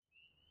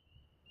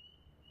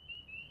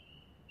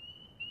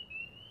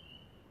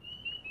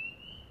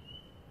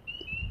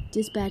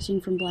Dispatching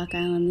from Block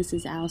Island, this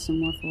is Allison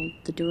Warfel,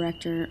 the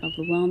Director of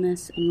the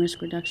Wellness and Risk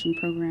Reduction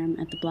Program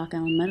at the Block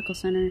Island Medical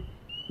Center,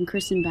 and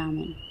Kristen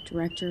Bauman,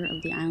 Director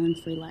of the Island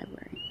Free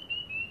Library.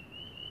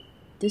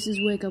 This is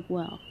Wake Up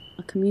Well,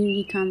 a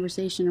community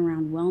conversation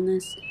around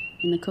wellness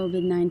in the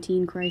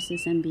COVID-19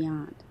 crisis and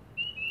beyond.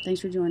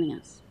 Thanks for joining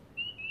us.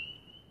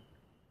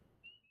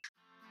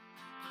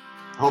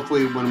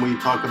 Hopefully when we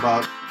talk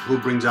about who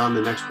brings on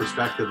the next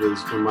perspective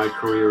is when my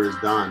career is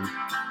done.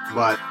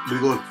 But we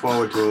look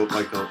forward to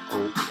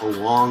a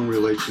long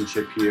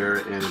relationship here,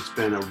 and it's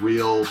been a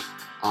real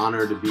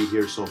honor to be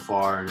here so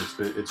far, and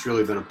it's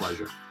really been a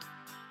pleasure.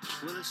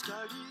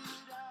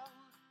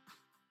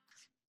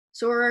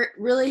 So we're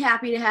really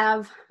happy to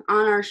have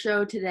on our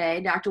show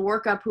today Dr.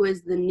 Warcup, who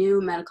is the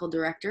new medical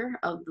director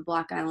of the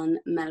Block Island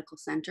Medical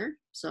Center.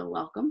 So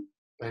welcome.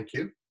 Thank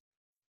you.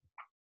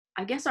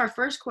 I guess our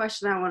first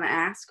question I want to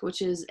ask,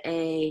 which is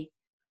a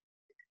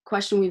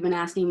question we've been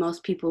asking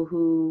most people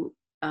who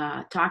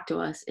talk to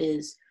us,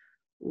 is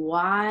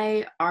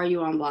why are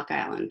you on Block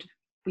Island?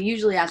 We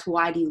usually ask,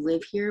 why do you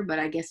live here? But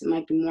I guess it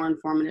might be more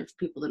informative for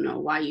people to know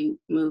why you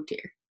moved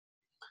here.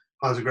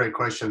 Oh, that's a great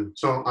question.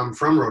 So I'm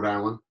from Rhode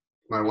Island.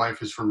 My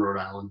wife is from Rhode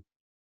Island.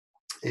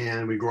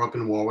 And we grew up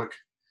in Warwick,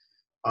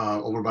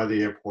 over by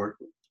the airport.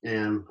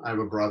 And I have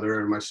a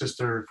brother, and my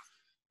sister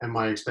and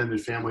my extended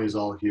family is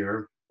all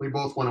here. We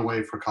both went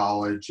away for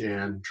college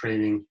and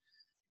training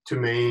to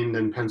Maine,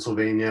 then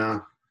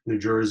Pennsylvania, New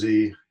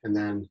Jersey, and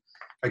then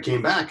I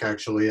came back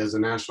actually as a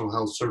National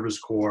Health Service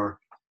Corps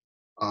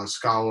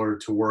scholar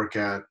to work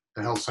at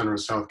the Health Center of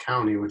South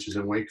County, which is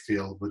in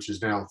Wakefield, which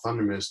is now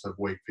Thunder Mist of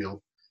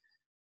Wakefield.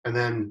 And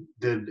then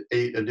did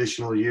 8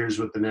 additional years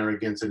with the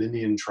Narragansett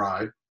Indian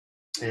tribe.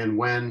 And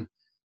when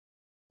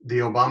the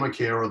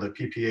Obamacare or the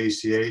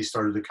PPACA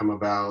started to come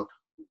about,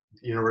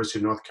 the University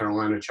of North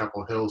Carolina,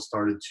 Chapel Hill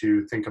started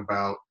to think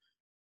about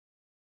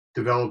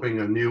developing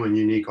a new and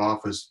unique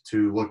office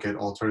to look at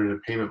alternative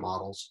payment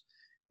models.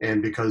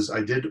 And because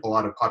I did a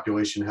lot of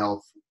population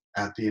health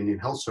at the Indian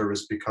Health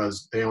Service,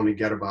 because they only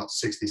get about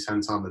 60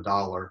 cents on the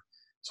dollar.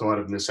 So out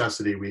of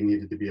necessity, we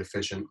needed to be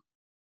efficient.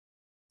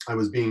 I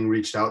was being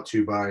reached out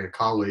to by a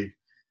colleague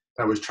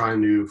that was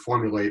trying to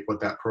formulate what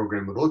that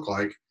program would look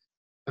like.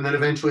 And then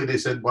eventually they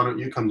said, why don't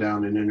you come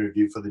down and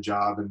interview for the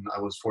job? And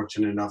I was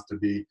fortunate enough to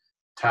be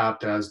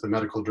tapped as the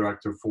medical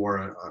director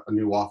for a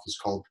new office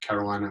called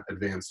Carolina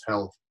Advanced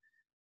Health.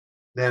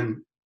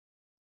 Then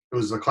it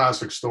was a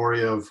classic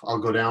story of I'll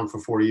go down for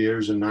 4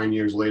 years, and 9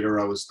 years later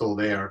I was still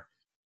there,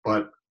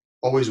 but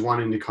always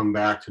wanting to come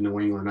back to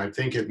New England. I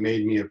think it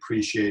made me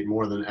appreciate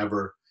more than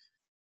ever,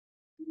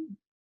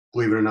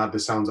 believe it or not,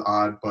 this sounds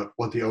odd, but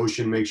what the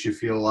ocean makes you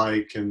feel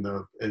like, and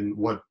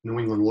what New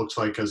England looks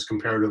like as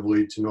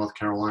comparatively to North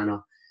Carolina,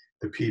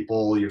 the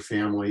people, your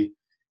family.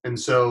 And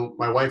so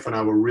my wife and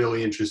I were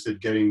really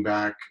interested getting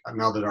back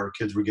now that our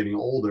kids were getting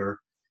older,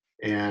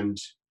 and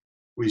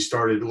we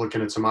started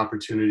looking at some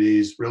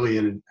opportunities really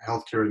in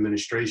healthcare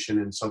administration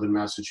in Southern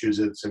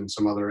Massachusetts and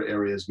some other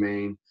areas,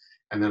 Maine.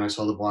 And then I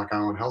saw the Block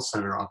Island Health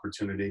Center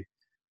opportunity,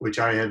 which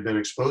I had been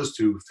exposed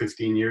to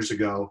 15 years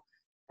ago.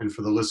 And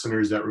for the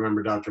listeners that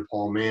remember Dr.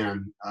 Paul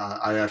Mann,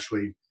 I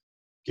actually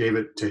gave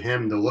it to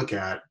him to look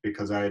at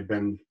because I had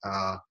been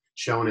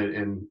shown it,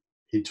 and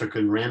he took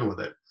and ran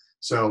with it.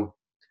 So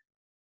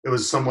it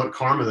was somewhat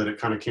karma that it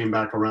kind of came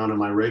back around on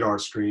my radar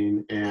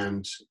screen.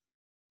 And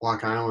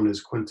Block Island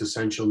is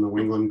quintessential New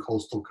England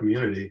coastal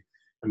community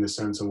in the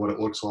sense of what it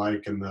looks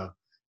like and the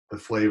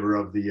flavor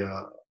of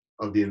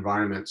the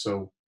environment.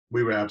 So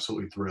we were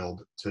absolutely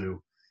thrilled to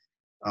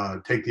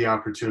take the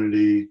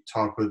opportunity,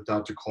 talk with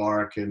Dr.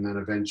 Clark, and then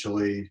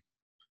eventually,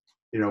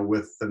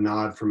 with the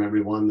nod from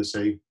everyone to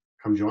say,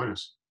 come join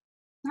us.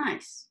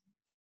 Nice.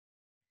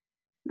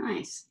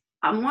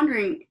 I'm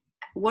wondering,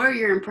 what are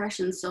your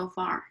impressions so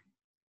far?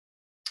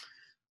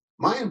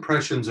 My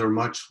impressions are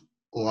much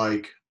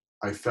like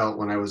I felt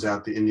when I was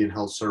at the Indian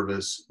Health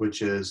Service,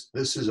 which is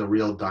this is a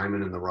real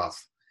diamond in the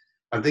rough.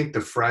 I think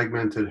the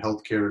fragmented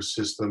healthcare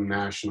system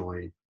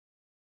nationally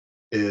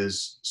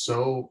is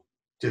so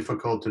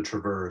difficult to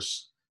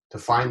traverse, to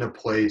find a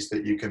place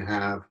that you can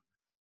have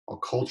a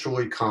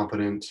culturally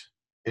competent,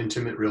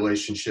 intimate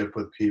relationship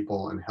with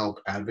people and help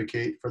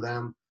advocate for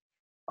them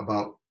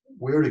about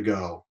where to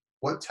go,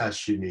 what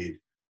tests you need,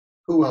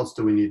 who else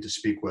do we need to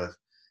speak with.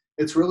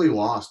 It's really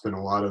lost in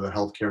a lot of the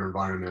healthcare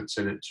environments,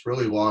 and it's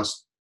really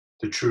lost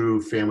the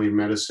true family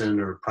medicine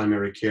or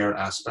primary care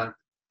aspect.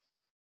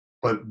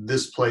 But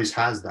this place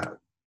has that.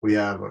 We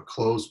have a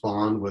close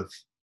bond with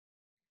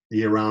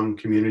year-round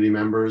community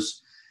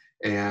members,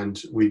 and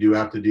we do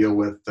have to deal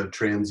with the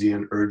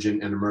transient,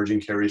 urgent, and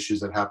emerging care issues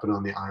that happen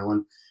on the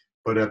island.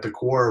 But at the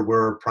core,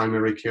 we're a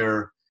primary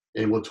care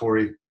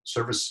ambulatory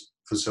service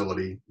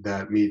facility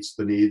that meets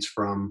the needs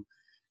from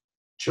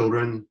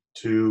children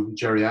to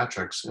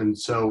geriatrics. And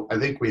so I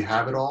think we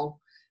have it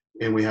all,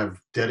 and we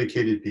have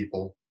dedicated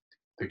people.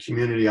 The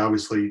community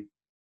obviously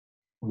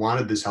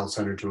wanted this health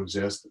center to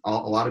exist. A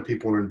lot of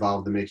people were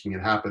involved in making it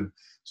happen.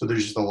 So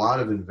there's just a lot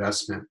of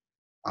investment,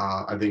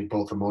 I think,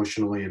 both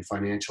emotionally and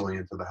financially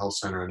into the health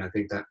center. And I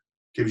think that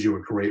gives you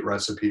a great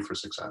recipe for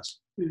success.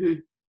 Mm-hmm.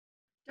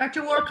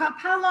 Dr. Warcup,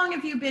 how long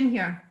have you been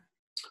here?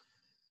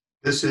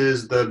 This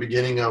is the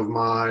beginning of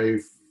my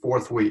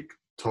 4th week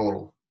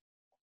total.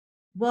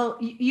 Well,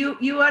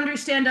 you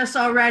understand us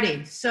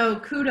already, so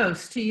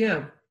kudos to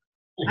you.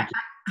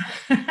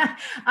 Thank you.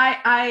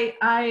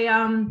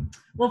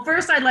 Well,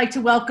 first I'd like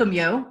to welcome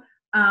you,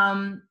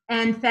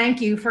 and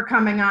thank you for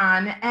coming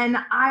on. And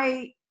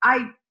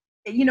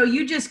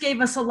you just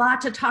gave us a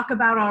lot to talk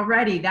about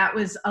already. That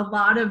was a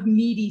lot of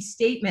meaty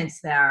statements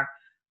there.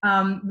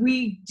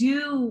 We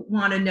do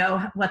want to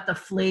know what the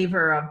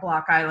flavor of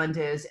Block Island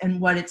is and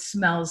what it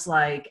smells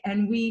like.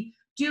 And we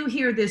do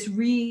hear this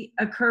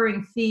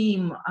reoccurring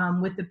theme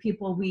with the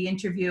people we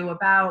interview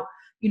about,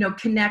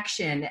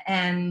 connection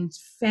and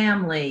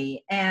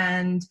family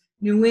and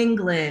New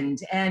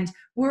England. And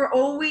we're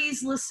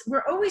always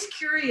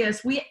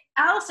curious.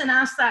 Allison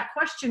asks that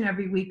question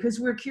every week because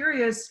we're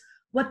curious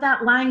what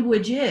that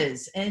language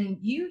is. And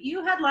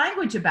you had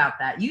language about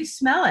that. You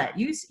smell it.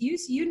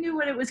 You knew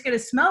what it was going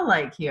to smell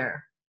like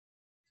here.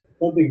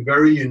 Something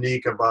very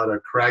unique about a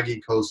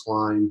craggy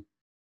coastline,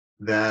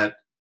 that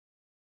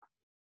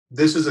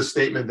this is a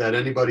statement that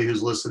anybody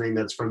who's listening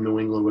that's from New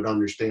England would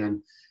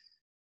understand.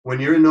 When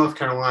you're in North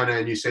Carolina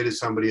and you say to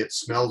somebody, it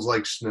smells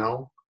like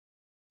snow,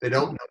 they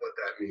don't know what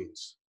that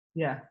means.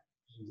 Yeah.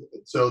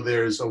 So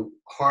there's a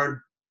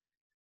hard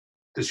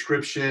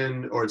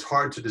description, or it's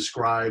hard to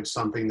describe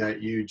something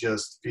that you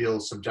just feel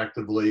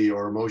subjectively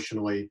or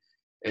emotionally,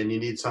 and you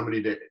need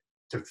somebody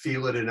to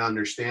feel it and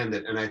understand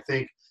it. And I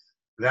think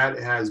that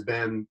has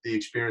been the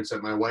experience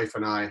that my wife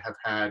and I have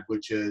had,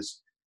 which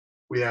is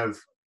we have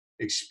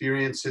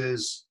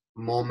experiences,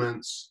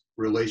 moments,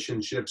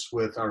 relationships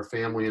with our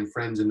family and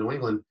friends in New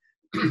England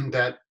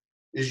that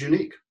is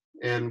unique,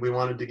 and we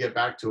wanted to get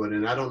back to it.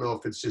 And I don't know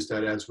if it's just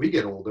that as we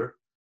get older,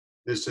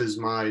 this is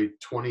my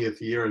 20th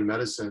year in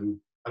medicine,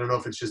 I don't know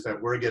if it's just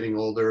that we're getting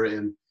older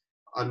and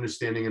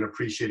understanding and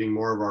appreciating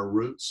more of our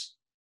roots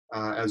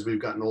as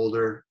we've gotten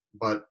older,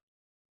 but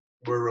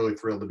we're really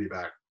thrilled to be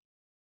back.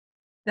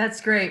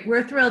 That's great.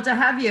 We're thrilled to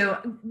have you,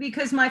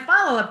 because my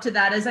follow-up to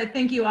that is I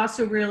think you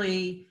also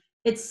really,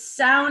 it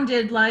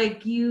sounded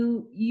like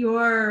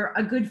you're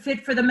a good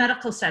fit for the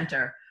medical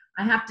center.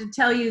 I have to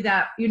tell you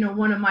that,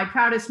 one of my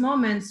proudest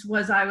moments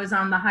was I was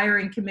on the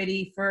hiring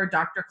committee for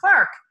Dr.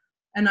 Clark,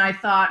 and I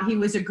thought he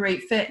was a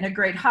great fit and a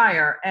great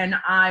hire. And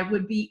I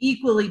would be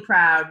equally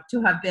proud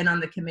to have been on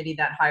the committee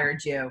that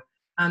hired you.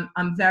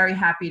 I'm very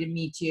happy to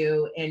meet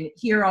you and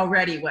hear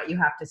already what you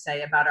have to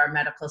say about our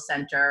medical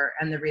center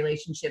and the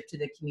relationship to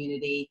the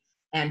community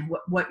and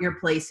what your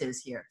place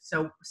is here.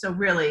 So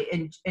really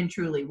and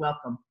truly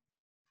welcome.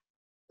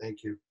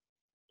 Thank you.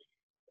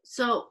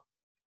 So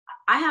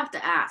I have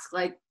to ask,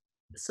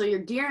 so you're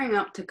gearing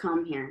up to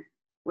come here,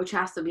 which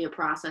has to be a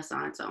process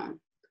on its own.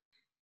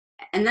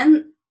 And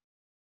then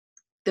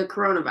the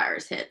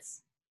coronavirus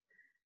hits.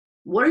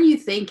 What are you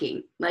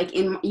thinking? That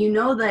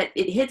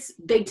it hits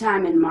big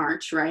time in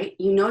March, right?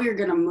 You're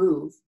going to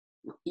move.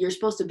 You're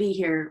supposed to be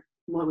here,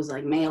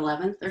 May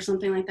 11th or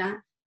something like that?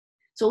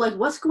 So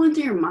what's going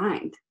through your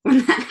mind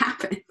when that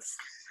happens?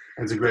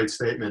 That's a great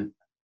statement.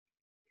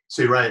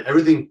 So you're right.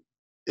 Everything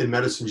in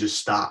medicine just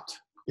stopped.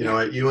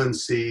 At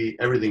UNC,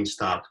 everything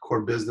stopped.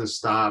 Core business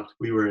stopped.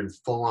 We were in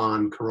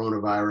full-on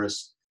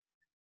coronavirus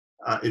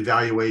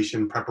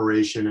evaluation,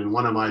 preparation, and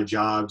one of my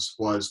jobs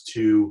was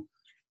to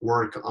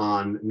work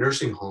on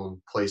nursing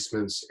home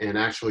placements and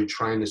actually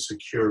trying to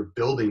secure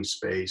building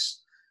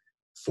space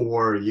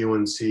for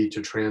UNC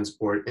to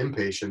transport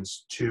inpatients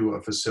to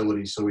a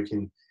facility so we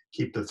can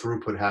keep the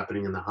throughput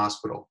happening in the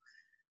hospital.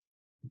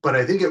 But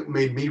I think it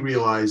made me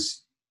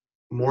realize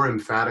more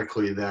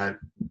emphatically that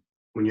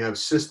when you have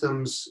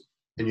systems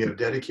and you have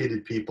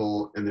dedicated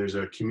people and there's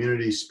a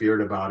community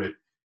spirit about it,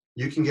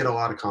 you can get a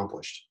lot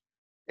accomplished.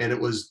 And it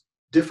was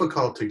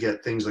difficult to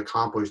get things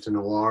accomplished in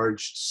a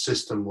large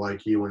system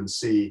like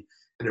UNC.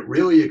 And it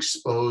really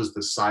exposed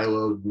the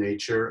siloed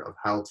nature of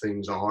how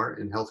things are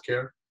in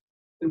healthcare.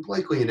 And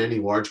likely in any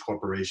large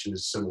corporation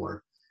is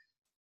similar.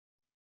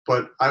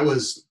 But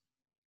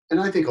and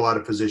I think a lot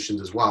of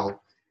physicians as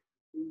well,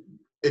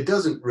 it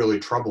doesn't really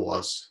trouble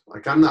us.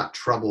 I'm not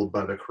troubled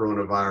by the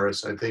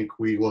coronavirus. I think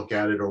we look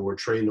at it, or we're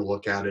trained to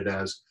look at it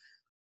as,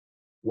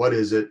 what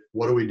is it?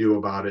 What do we do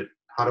about it?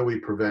 How do we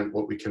prevent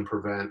what we can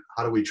prevent?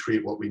 How do we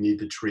treat what we need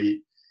to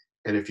treat?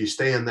 And if you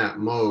stay in that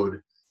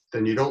mode,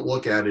 then you don't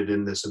look at it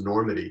in this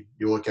enormity.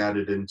 You look at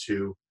it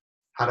into,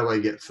 how do I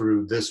get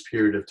through this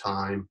period of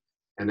time?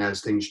 And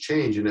as things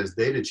change and as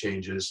data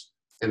changes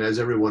and as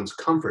everyone's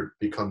comfort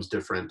becomes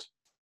different,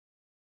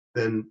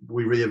 then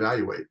we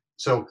reevaluate.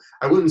 So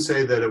I wouldn't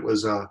say that it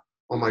was a,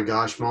 oh my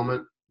gosh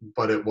moment,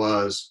 but it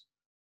was,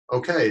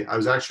 okay, I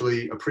was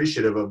actually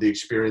appreciative of the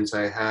experience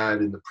I had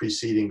in the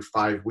preceding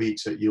 5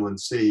 weeks at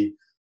UNC.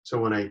 So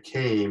when I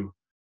came,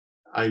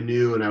 I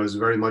knew, and I was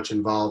very much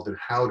involved in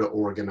how to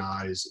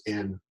organize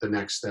in the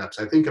next steps.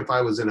 I think if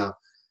I was in a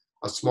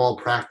small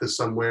practice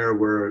somewhere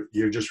where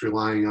you're just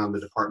relying on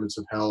the departments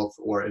of health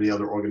or any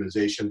other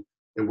organization,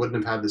 it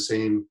wouldn't have had the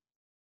same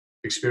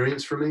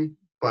experience for me.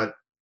 But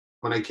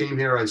when I came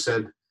here, I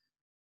said,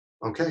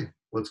 okay,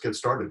 let's get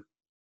started.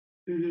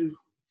 Mm-hmm.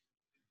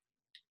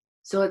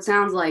 So it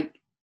sounds like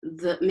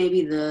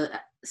maybe the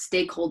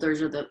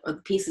stakeholders or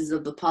the pieces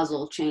of the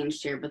puzzle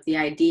changed here, but the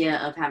idea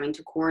of having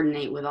to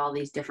coordinate with all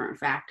these different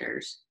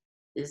factors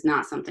is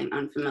not something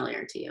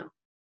unfamiliar to you.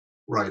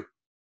 Right.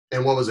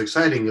 And what was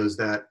exciting is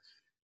that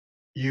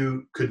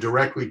you could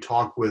directly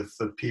talk with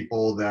the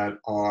people that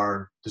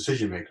are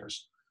decision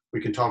makers.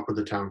 We can talk with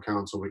the town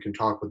council, we can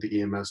talk with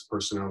the EMS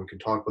personnel, we can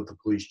talk with the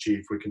police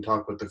chief, we can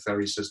talk with the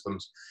ferry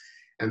systems.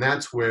 And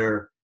that's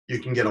where you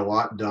can get a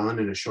lot done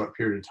in a short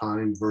period of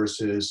time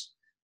versus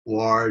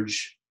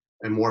large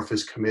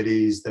amorphous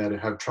committees that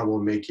have trouble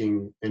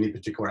making any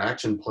particular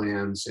action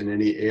plans in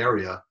any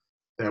area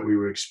that we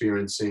were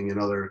experiencing in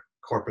other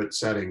corporate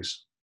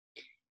settings.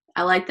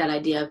 I like that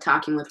idea of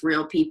talking with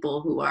real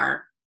people who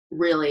are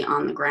really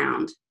on the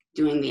ground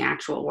doing the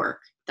actual work.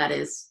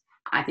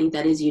 I think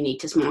that is unique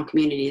to small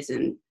communities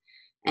and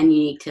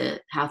unique to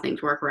how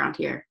things work around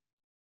here.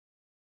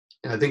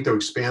 And I think to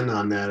expand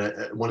on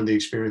that, one of the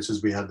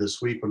experiences we had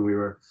this week when we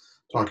were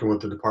talking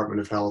with the Department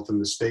of Health and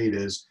the state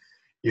is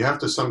you have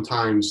to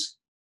sometimes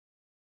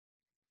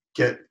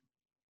get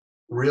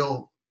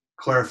real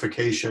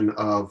clarification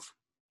of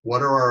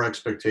what are our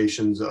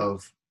expectations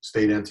of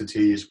state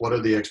entities, what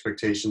are the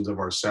expectations of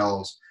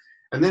ourselves,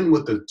 and then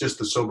with just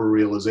the sober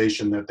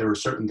realization that there are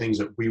certain things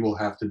that we will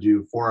have to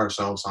do for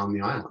ourselves on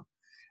the island,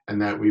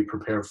 and that we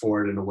prepare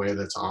for it in a way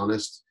that's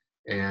honest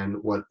and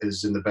what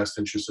is in the best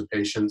interest of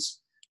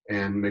patients,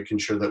 and making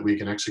sure that we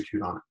can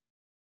execute on it.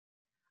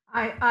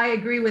 I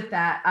agree with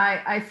that.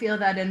 I feel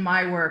that in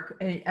my work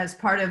as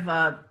part of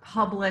a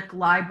public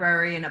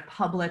library and a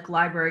public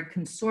library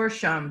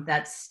consortium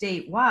that's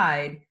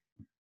statewide,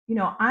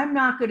 I'm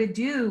not going to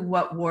do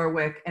what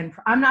Warwick and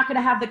I'm not going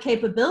to have the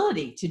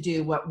capability to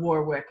do what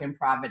Warwick and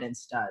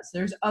Providence does.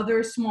 There's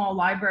other small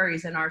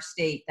libraries in our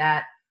state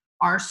that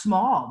are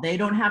small. They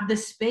don't have the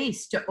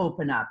space to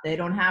open up. They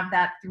don't have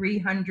that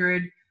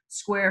 300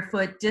 square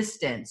foot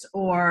distance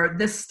or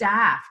the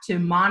staff to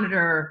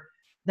monitor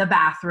the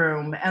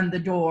bathroom and the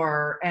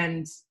door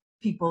and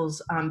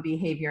people's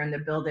behavior in the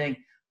building.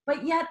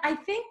 But yet I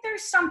think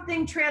there's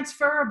something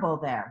transferable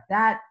there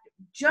that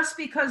just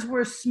because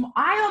we're small,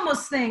 I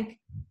almost think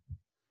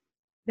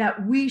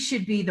that we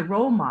should be the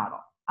role model.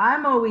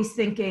 I'm always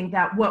thinking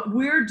that what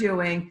we're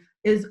doing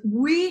is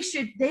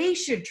they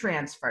should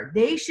transfer.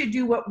 They should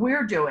do what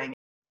we're doing.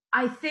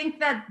 I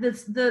think that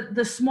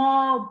the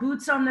small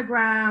boots on the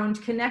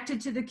ground, connected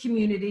to the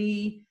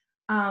community,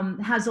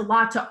 has a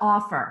lot to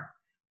offer.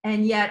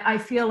 And yet I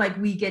feel like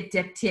we get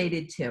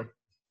dictated to.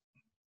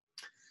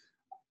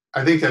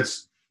 I think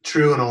that's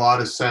true in a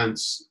lot of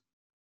sense.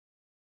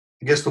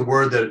 I guess the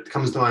word that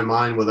comes to my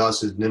mind with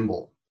us is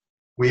nimble.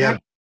 We have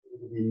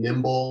to be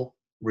nimble,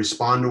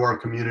 respond to our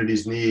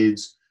community's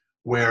needs,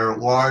 where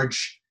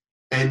large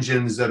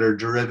engines that are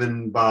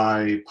driven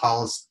by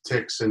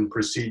politics and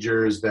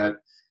procedures that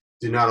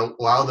do not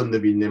allow them to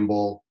be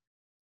nimble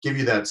give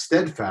you that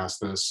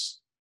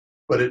steadfastness.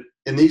 But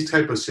in these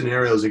type of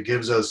scenarios, it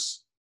gives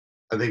us,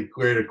 I think,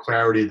 greater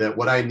clarity that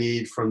what I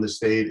need from the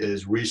state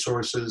is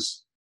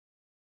resources,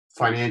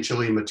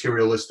 financially,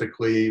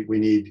 materialistically. We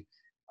need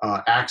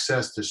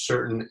access to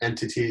certain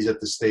entities at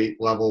the state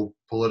level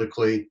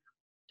politically,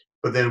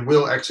 but then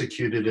we'll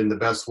execute it in the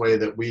best way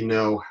that we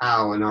know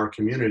how in our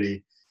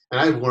community. And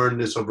I've learned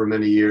this over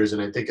many years,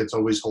 and I think it's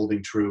always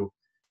holding true.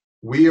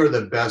 We are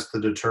the best to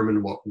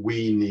determine what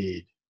we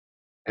need.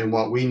 And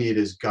what we need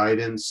is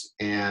guidance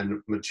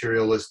and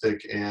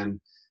materialistic and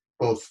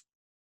both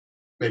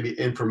maybe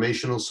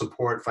informational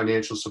support,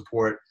 financial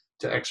support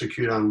to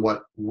execute on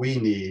what we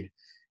need.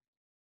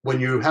 When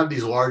you have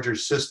these larger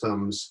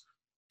systems,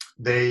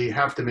 they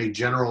have to make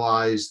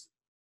generalized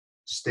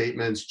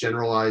statements,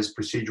 generalized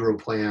procedural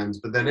plans,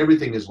 but then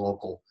everything is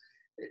local.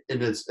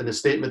 And it's in a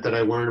statement that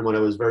I learned when I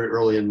was very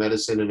early in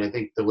medicine, and I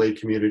think the lay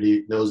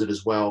community knows it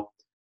as well.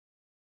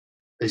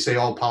 They say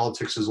all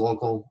politics is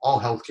local, all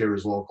healthcare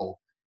is local.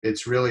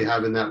 It's really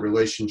having that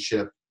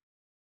relationship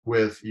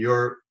with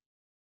your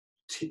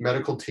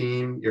medical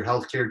team, your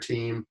healthcare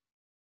team.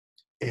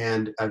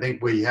 And I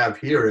think what you have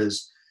here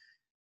is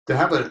to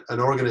have an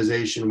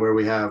organization where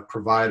we have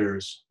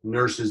providers,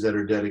 nurses that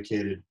are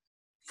dedicated,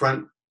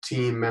 front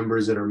team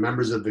members that are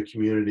members of the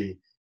community,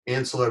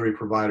 ancillary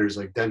providers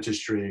like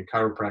dentistry and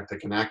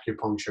chiropractic and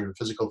acupuncture and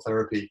physical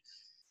therapy.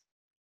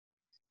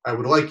 I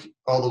would like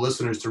all the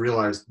listeners to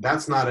realize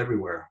that's not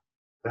everywhere.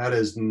 That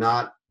is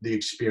not the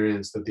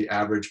experience that the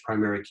average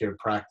primary care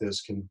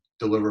practice can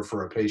deliver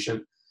for a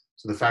patient.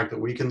 So the fact that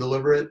we can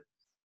deliver it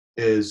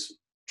is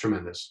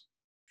tremendous.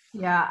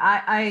 Yeah,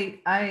 I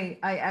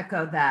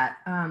echo that.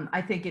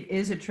 I think it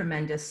is a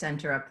tremendous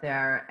center up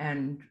there.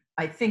 And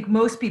I think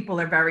most people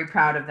are very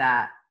proud of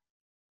that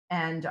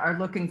and are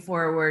looking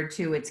forward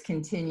to its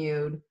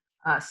continued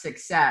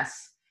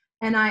success.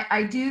 And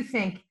I do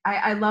think,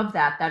 I love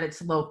that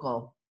it's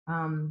local.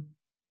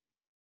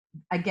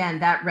 Again,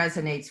 that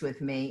resonates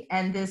with me.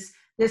 And this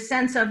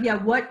sense of,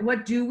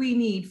 what do we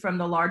need from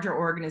the larger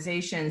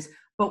organizations,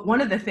 But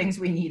one of the things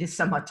we need is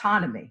some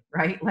autonomy,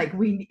 right?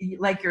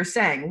 Like you're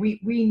saying,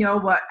 we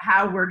know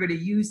how we're going to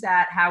use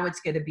that, how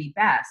it's going to be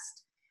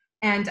best.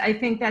 And I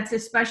think that's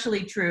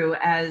especially true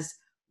as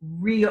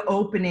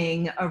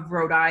reopening of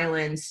Rhode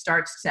Island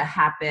starts to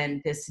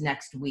happen this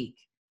next week.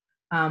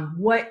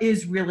 What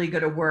is really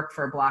going to work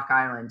for Block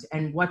Island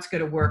and what's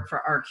going to work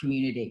for our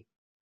community?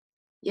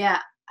 Yeah,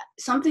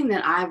 something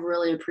that I've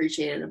really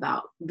appreciated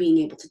about being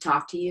able to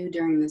talk to you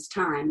during this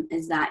time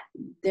is that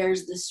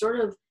there's this sort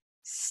of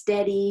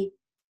steady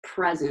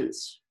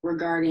presence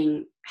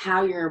regarding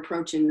how you're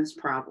approaching this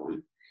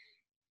problem.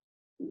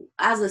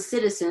 As a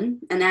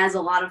citizen and as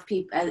a lot of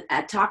people,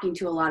 at talking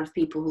to a lot of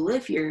people who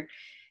live here,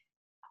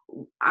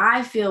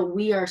 I feel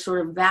we are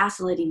sort of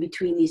vacillating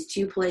between these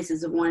two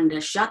places of wanting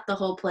to shut the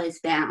whole place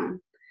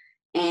down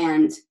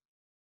and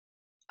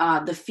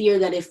the fear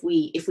that if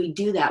we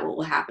do that, what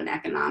will happen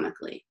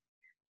economically.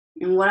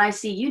 And what I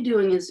see you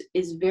doing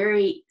is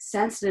very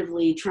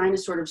sensitively trying to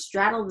sort of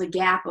straddle the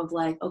gap of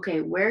like,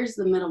 okay, where's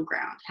the middle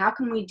ground? How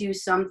can we do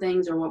some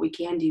things or what we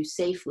can do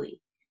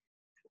safely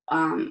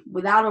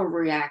without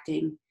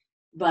overreacting,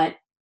 but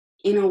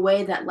in a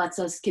way that lets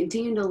us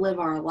continue to live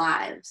our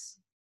lives?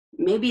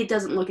 Maybe it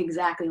doesn't look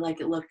exactly like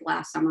it looked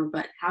last summer,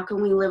 but how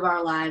can we live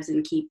our lives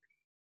and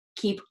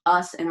keep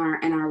us and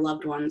our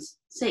loved ones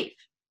safe?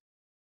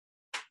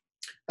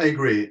 I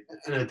agree.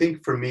 And I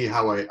think for me,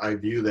 how I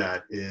view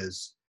that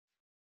is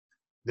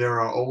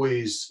there are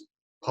always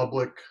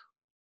public,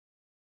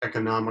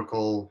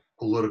 economical,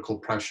 political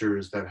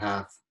pressures that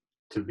have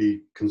to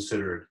be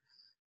considered.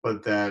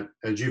 But that,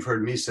 as you've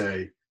heard me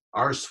say,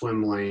 our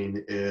swim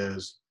lane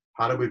is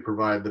how do we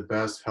provide the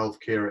best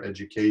healthcare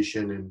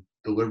education and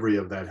delivery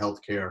of that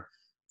healthcare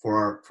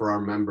for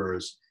our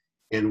members.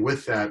 And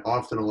with that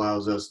often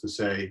allows us to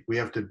say we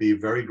have to be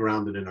very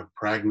grounded in a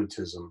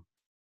pragmatism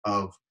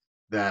of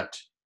that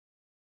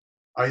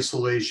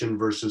isolation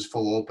versus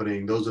full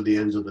opening. Those are the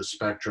ends of the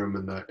spectrum,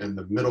 and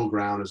the middle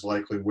ground is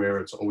likely where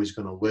it's always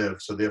going to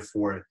live. So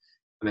therefore,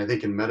 and I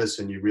think in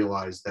medicine, you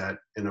realize that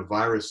in a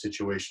virus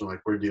situation like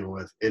we're dealing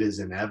with, it is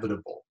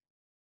inevitable.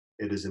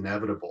 It is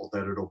inevitable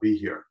that it'll be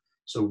here.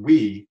 So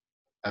we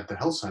at the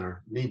health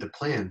center need to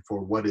plan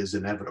for what is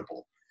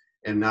inevitable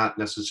and not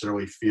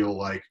necessarily feel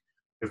like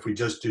if we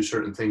just do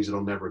certain things,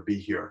 it'll never be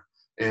here.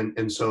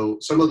 And so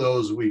some of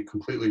those we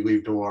completely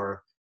leave to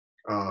our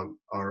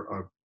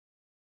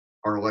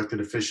elected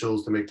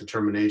officials to make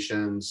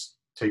determinations,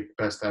 take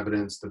best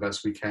evidence the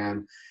best we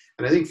can.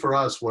 And I think for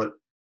us, what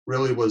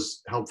really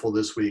was helpful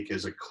this week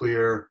is a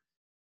clear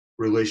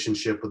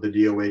relationship with the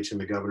DOH and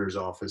the governor's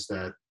office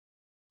that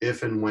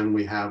if and when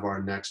we have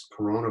our next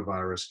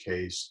coronavirus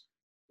case,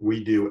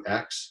 we do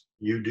X,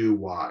 you do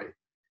Y.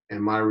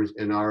 And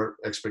our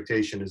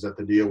expectation is that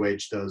the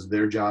DOH does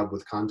their job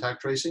with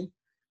contact tracing,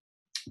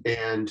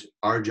 and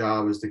our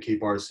job is to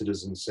keep our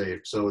citizens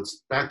safe. So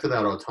it's back to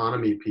that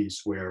autonomy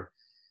piece where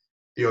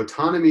the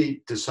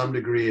autonomy to some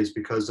degree is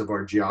because of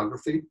our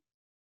geography.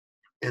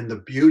 And the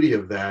beauty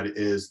of that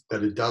is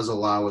that it does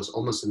allow us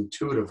almost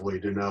intuitively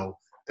to know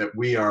that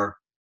we are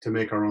to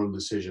make our own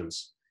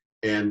decisions.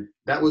 And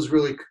that was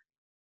really,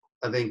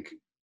 I think,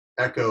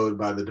 echoed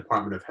by the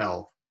Department of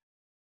Health.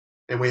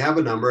 And we have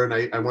a number, and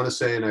I want to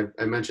say, and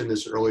I mentioned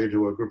this earlier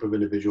to a group of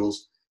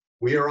individuals,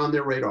 we are on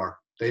their radar.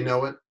 They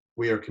know it.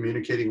 We are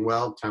communicating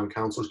well. Town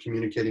council is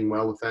communicating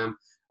well with them.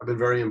 I've been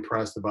very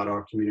impressed about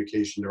our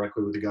communication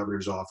directly with the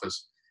governor's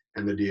office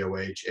and the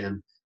DOH,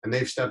 and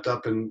they've stepped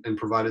up and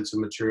provided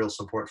some material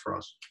support for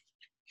us.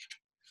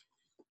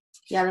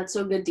 Yeah, that's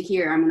so good to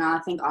hear. I mean, I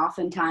think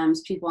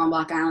oftentimes people on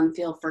Block Island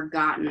feel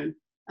forgotten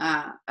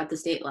at the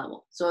state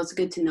level. So it's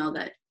good to know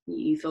that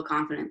you feel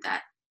confident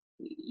that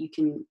you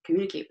can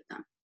communicate with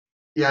them.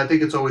 Yeah, I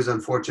think it's always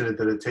unfortunate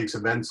that it takes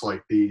events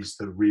like these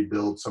to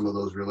rebuild some of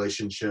those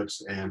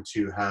relationships and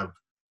to have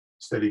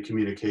steady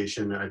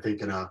communication. I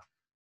think in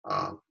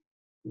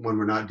when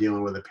we're not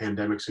dealing with a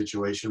pandemic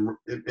situation,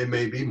 it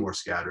may be more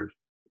scattered.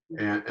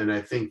 And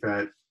I think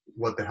that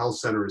what the health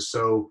center is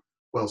so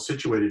well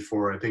situated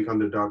for, I think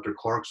under Dr.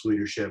 Clark's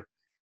leadership,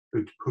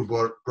 who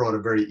brought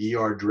a very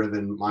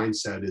ER-driven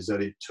mindset, is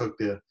that he took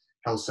the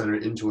health center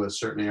into a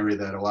certain area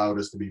that allowed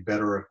us to be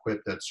better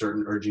equipped at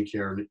certain urgent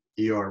care and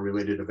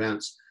ER-related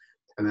events.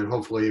 And then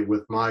hopefully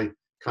with my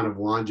kind of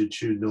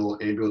longitudinal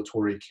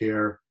ambulatory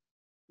care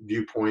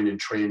viewpoint and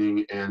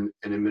training and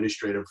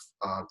administrative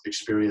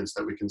experience,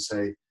 that we can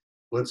say,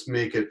 let's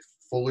make it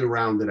fully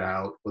rounded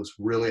out. Let's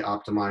really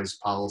optimize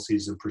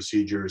policies and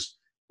procedures,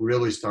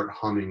 really start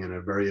humming in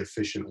a very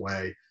efficient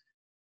way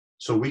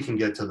so we can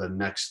get to the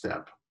next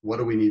step. What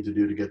do we need to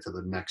do to get to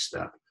the next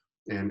step?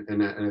 And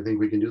I think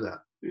we can do that.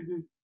 Mm-hmm.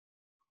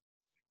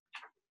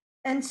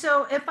 And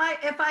so if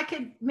I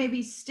could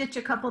maybe stitch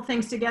a couple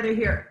things together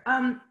here.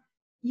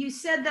 You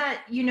said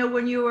that, when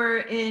were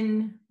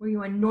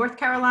you in North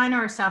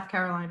Carolina or South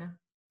Carolina?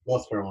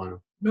 North Carolina.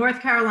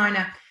 North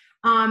Carolina.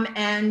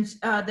 And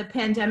the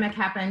pandemic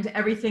happened,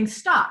 everything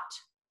stopped,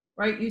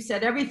 right? You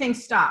said everything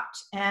stopped.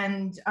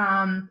 And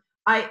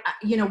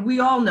we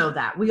all know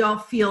that. We all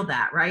feel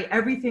that, right?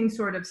 Everything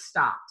sort of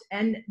stopped.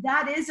 And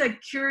that is a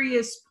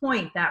curious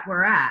point that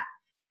we're at.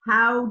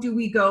 How do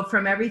we go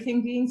from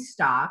everything being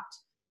stopped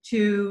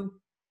to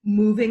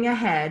moving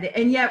ahead?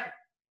 And yet,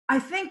 I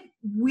think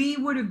we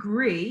would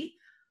agree,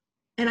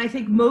 and I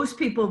think most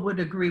people would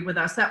agree with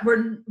us, that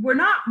we're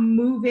not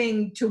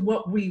moving to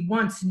what we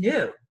once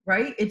knew,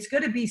 right? It's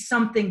going to be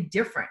something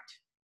different.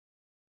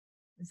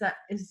 Is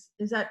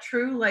that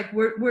true? Like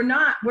we're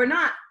not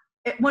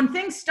when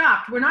things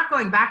stopped, we're not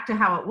going back to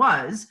how it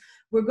was.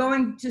 We're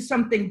going to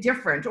something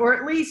different, or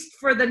at least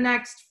for the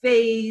next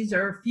phase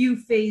or few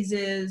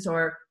phases,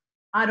 or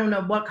I don't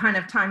know what kind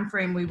of time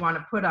frame we want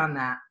to put on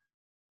that.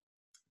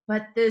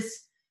 But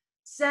this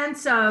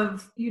sense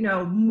of,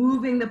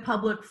 moving the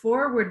public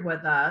forward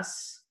with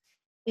us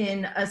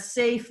in a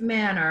safe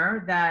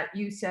manner that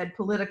you said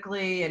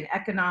politically and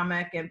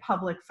economic and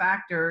public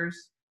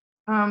factors,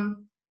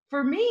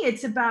 for me,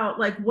 it's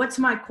about like, what's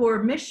my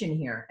core mission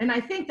here? And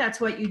I think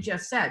that's what you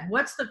just said.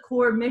 What's the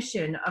core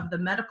mission of the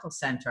medical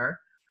center?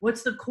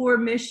 What's the core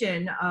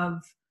mission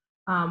of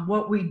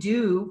what we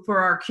do for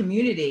our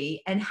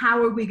community? And how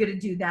are we going to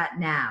do that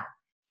now?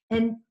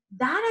 And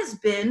that has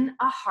been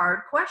a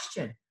hard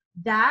question.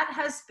 That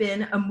has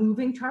been a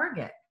moving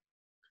target.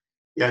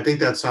 Yeah, I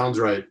think that sounds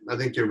right. I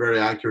think you're very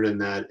accurate in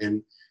that.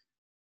 And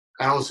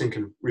Allison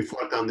can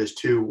reflect on this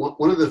too.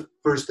 One of the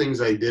first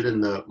things I did in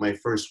my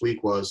first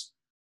week was,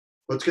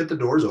 let's get the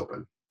doors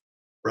open,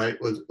 right?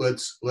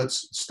 Let's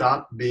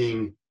stop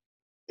being,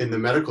 in the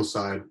medical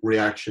side,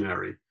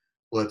 reactionary.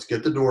 Let's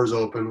get the doors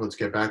open. Let's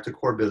get back to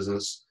core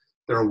business.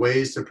 There are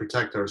ways to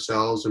protect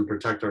ourselves and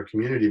protect our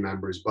community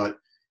members, but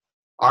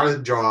our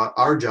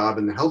job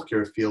in the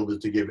healthcare field is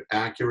to give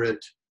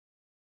accurate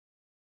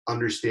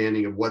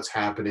understanding of what's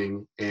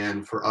happening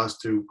and for us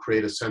to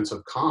create a sense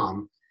of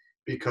calm,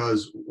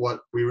 because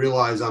what we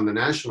realize on the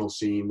national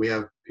scene, we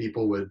have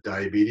people with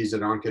diabetes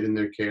that aren't getting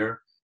their care,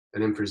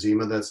 and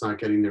emphysema that's not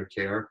getting their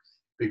care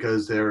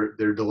because they're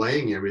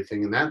delaying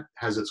everything, and that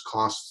has its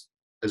costs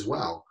as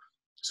well.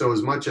 So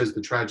as much as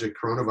the tragic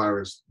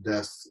coronavirus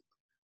deaths,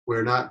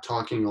 we're not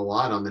talking a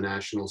lot on the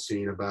national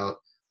scene about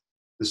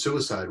the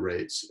suicide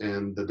rates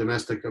and the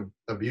domestic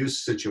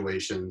abuse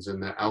situations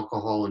and the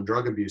alcohol and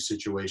drug abuse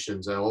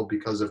situations, all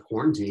because of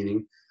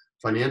quarantining,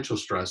 financial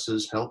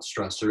stresses, health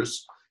stressors.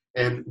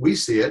 And we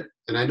see it,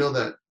 and I know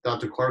that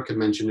Dr. Clark had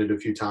mentioned it a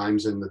few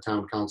times in the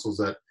town councils,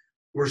 that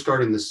we're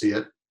starting to see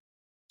it,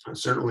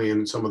 certainly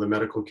in some of the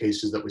medical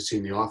cases that we see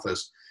in the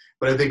office.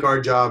 But I think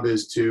our job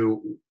is to,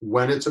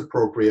 when it's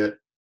appropriate,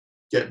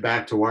 get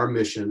back to our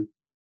mission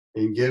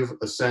and give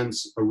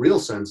a real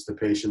sense to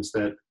patients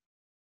that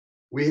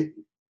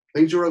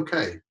things are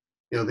okay.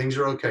 Things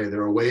are okay.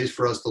 There are ways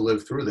for us to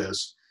live through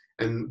this,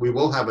 and we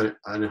will have a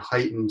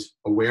heightened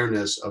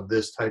awareness of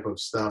this type of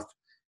stuff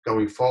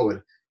going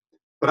forward.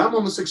 But I'm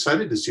almost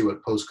excited to see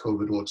what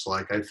post-COVID looks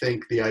like. I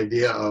think the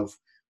idea of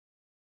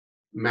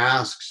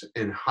masks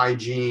and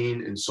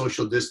hygiene and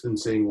social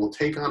distancing will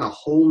take on a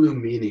whole new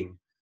meaning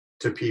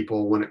to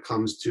people when it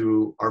comes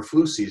to our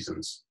flu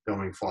seasons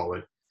going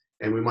forward.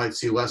 And we might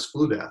see less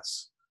flu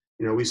deaths.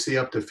 We see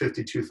up to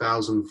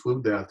 52,000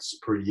 flu deaths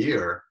per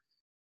year,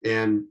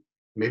 and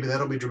maybe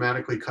that'll be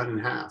dramatically cut in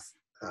half.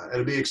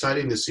 It'll be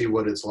exciting to see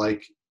what it's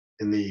like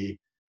in the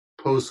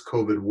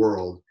post-COVID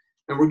world.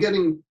 And we're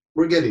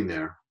getting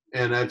there.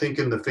 And I think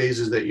in the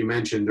phases that you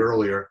mentioned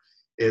earlier,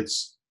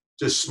 it's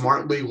just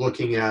smartly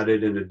looking at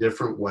it in a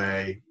different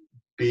way,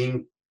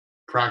 being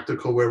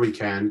practical where we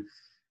can,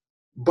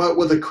 but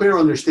with a clear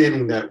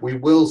understanding that we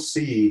will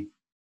see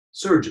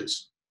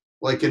surges,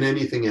 like in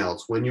anything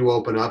else. When you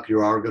open up, you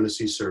are going to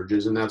see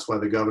surges, and that's why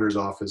the governor's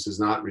office is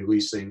not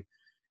releasing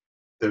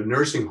the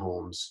nursing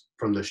homes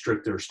from the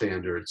stricter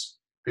standards,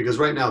 because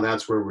right now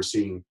that's where we're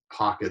seeing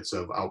pockets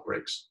of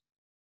outbreaks.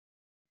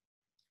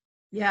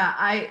 Yeah,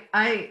 I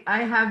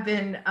have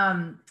been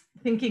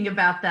thinking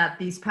about that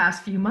these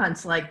past few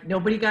months. Like,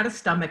 nobody got a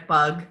stomach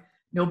bug,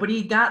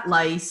 nobody got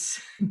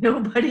lice,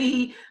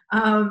 nobody,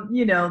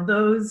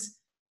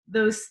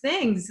 those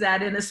things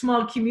that in a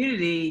small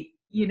community,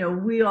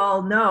 we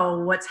all know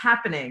what's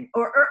happening.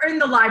 Or in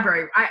the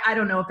library, I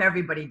don't know if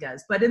everybody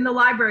does, but in the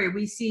library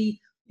we see,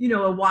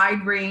 a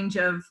wide range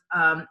of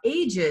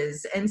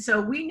ages. And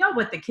so we know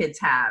what the kids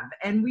have,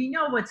 and we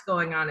know what's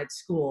going on at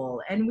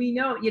school, and we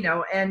know,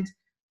 and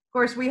of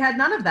course, we had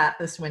none of that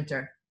this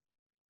winter.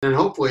 And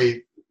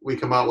hopefully we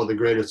come out with a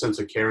greater sense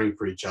of caring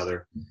for each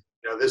other.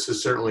 This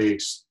has certainly,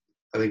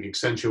 I think,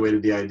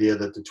 accentuated the idea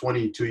that the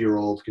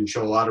 22-year-old can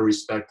show a lot of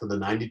respect to the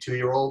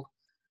 92-year-old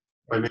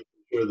by making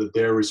sure that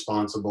they're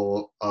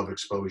responsible of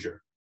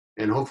exposure.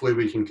 And hopefully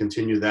we can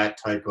continue that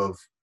type of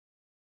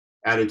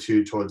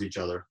attitude towards each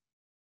other.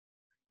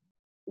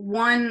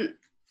 One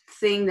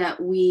thing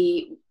that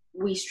we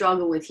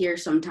struggle with here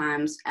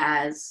sometimes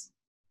as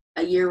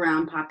a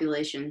year-round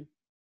population,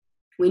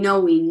 we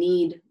know we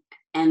need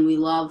and we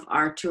love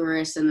our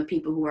tourists and the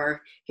people who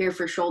are here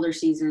for shoulder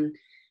season.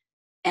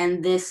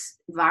 And this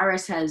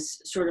virus has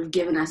sort of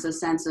given us a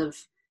sense of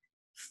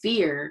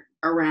fear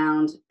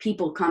around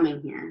people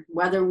coming here,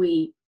 whether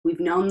we we've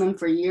known them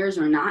for years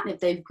or not. If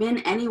they've been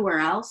anywhere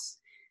else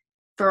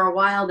for a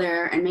while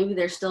there, and maybe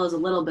there still is a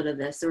little bit of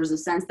this, there was a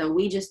sense that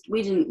we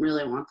didn't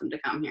really want them to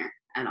come here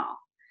at all.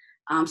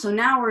 So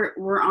now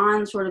we're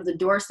on sort of the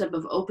doorstep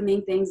of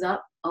opening things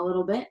up a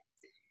little bit.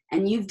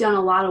 And you've done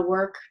a lot of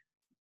work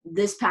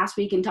this past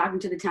week in talking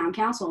to the town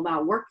council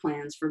about work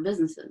plans for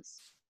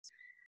businesses.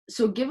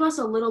 So give us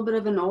a little bit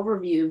of an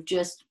overview of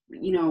just,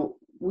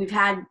 we've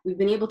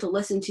been able to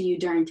listen to you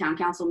during town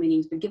council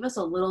meetings, but give us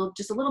a little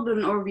bit of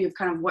an overview of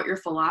kind of what your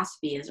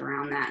philosophy is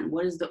around that, and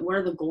what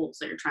are the goals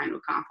that you're trying to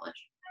accomplish?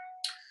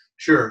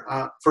 Sure.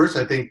 First,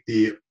 I think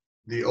the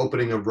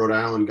opening of Rhode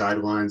Island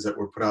guidelines that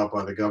were put out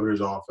by the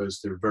governor's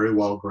office, they're very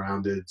well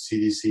grounded,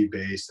 CDC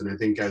based, and I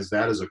think as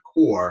that as a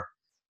core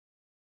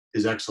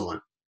is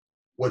excellent.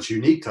 What's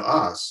unique to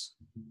us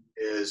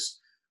is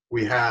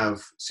we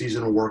have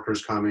seasonal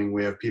workers coming,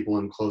 we have people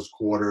in close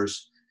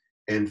quarters,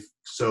 and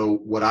so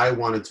what I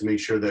wanted to make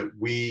sure that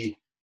we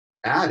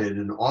added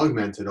and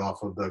augmented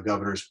off of the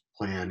governor's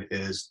plan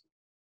is,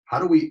 how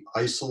do we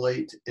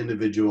isolate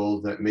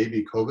individuals that may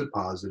be COVID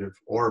positive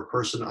or a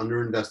person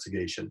under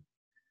investigation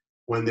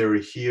when they're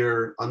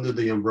here under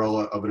the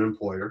umbrella of an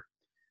employer?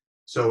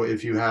 So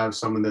if you have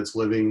someone that's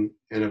living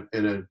in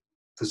a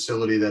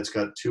facility that's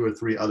got 2 or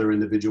 3 other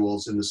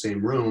individuals in the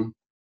same room,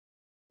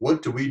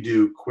 what do we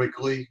do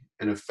quickly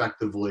and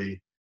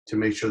effectively to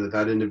make sure that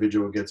that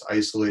individual gets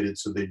isolated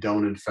so they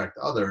don't infect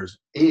others,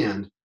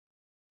 and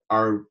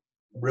our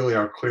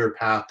clear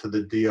path to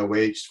the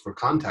DOH for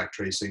contact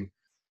tracing?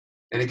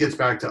 And it gets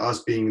back to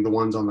us being the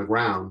ones on the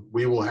ground.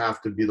 We will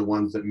have to be the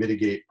ones that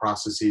mitigate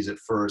processes at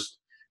first,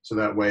 so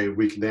that way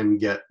we can then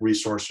get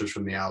resources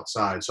from the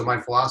outside. So my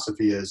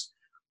philosophy is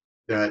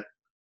that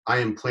I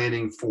am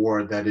planning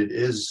for that it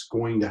is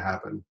going to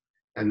happen,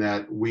 and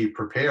that we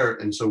prepare,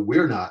 and so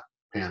we're not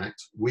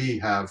panicked. We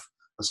have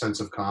a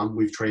sense of calm.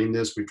 We've trained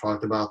this, we've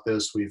talked about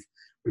this, we've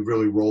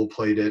really role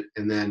played it,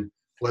 and then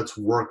let's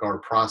work our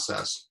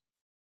process.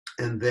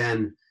 And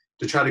then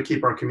to try to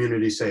keep our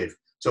community safe.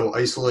 So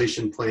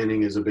isolation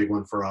planning is a big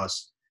one for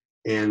us.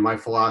 And my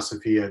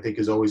philosophy, I think,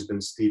 has always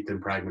been steeped in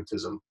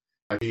pragmatism.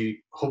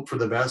 We hope for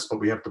the best, but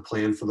we have to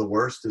plan for the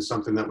worst, is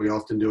something that we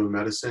often do in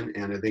medicine.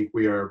 And I think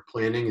we are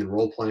planning and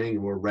role playing,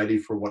 and we're ready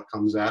for what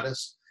comes at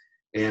us,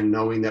 and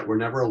knowing that we're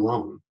never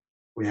alone.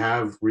 We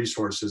have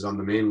resources on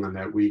the mainland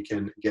that we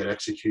can get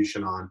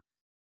execution on,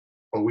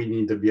 but we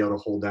need to be able to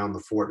hold down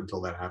the fort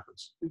until that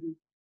happens. Mm-hmm.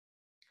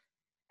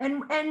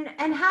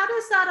 And how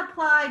does that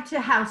apply to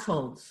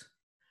households?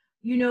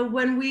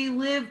 When we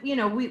live,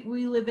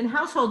 we live in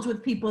households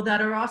with people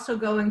that are also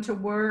going to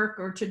work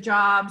or to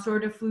jobs or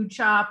to food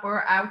shop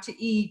or out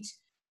to eat.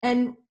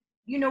 And,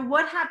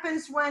 what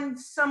happens when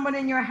someone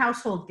in your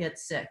household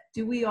gets sick?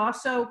 Do we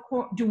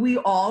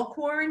all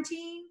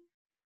quarantine?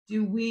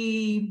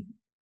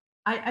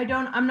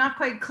 I'm not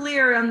quite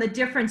clear on the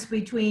difference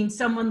between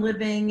someone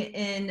living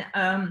in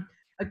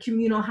a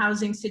communal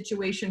housing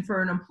situation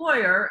for an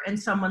employer and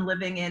someone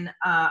living in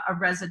a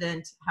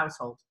resident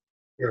household.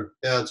 Sure.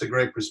 Yeah, that's a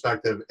great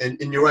perspective. And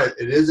you're right,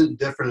 it isn't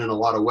different in a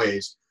lot of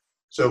ways.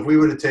 So if we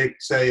were to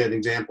take, say, an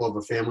example of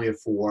a family of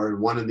 4, and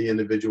one of the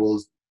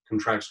individuals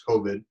contracts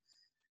COVID,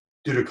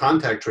 due to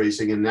contact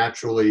tracing, and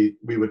naturally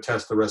we would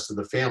test the rest of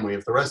the family.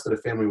 If the rest of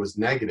the family was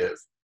negative,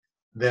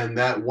 then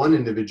that one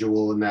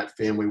individual in that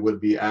family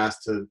would be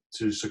asked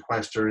to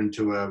sequester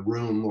into a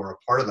room or a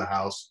part of the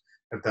house,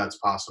 if that's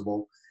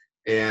possible.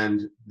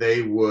 And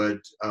they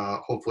would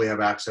hopefully have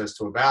access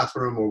to a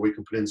bathroom, or we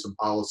could put in some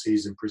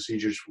policies and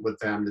procedures with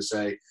them to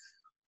say,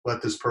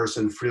 let this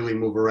person freely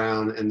move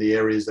around in the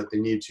areas that they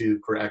need to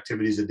for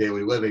activities of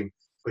daily living,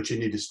 but you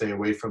need to stay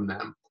away from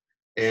them.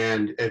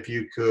 And if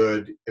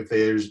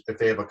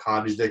they have a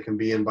cottage they can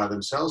be in by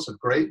themselves, that's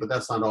great, but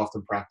that's not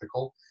often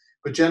practical.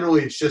 But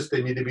generally, it's just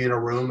they need to be in a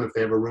room. If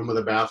they have a room with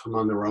a bathroom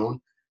on their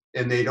own,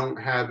 and they don't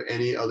have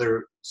any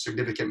other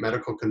significant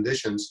medical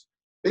conditions,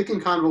 they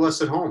can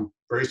convalesce at home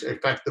very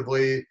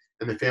effectively,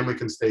 and the family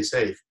can stay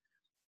safe.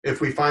 If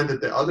we find that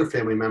the other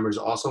family members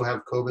also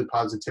have COVID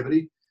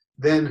positivity,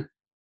 then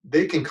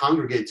they can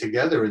congregate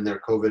together in their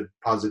COVID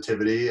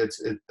positivity.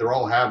 They're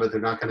all have it. They're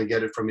not going to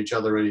get it from each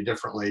other any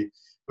differently.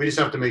 We just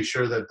have to make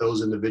sure that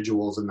those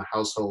individuals in the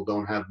household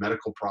don't have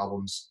medical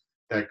problems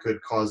that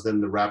could cause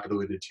them to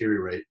rapidly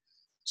deteriorate.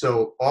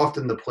 So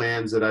often the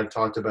plans that I've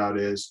talked about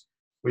is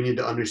we need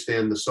to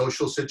understand the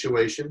social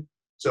situation.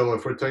 So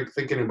if we're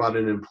thinking about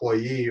an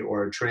employee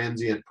or a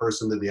transient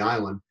person to the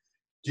island,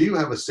 do you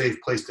have a safe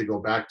place to go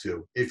back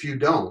to? If you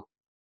don't,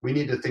 we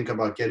need to think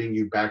about getting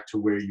you back to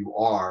where you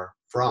are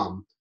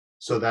from,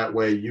 so that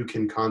way you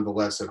can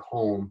convalesce at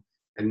home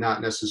and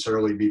not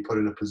necessarily be put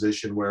in a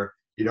position where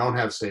you don't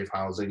have safe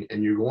housing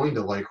and you're going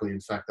to likely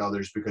infect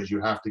others because you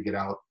have to get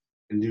out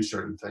and do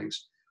certain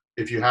things.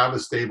 If you have a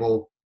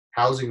stable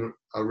housing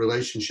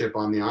relationship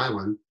on the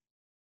island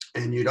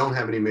and you don't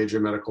have any major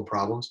medical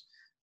problems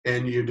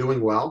and you're doing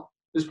well,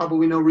 there's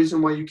probably no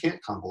reason why you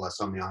can't convalesce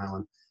on the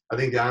island. I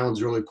think the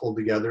island's really pulled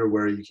together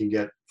where you can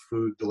get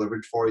food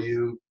delivered for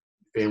you,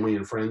 family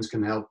and friends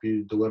can help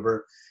you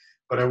deliver.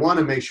 But I want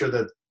to make sure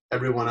that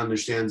everyone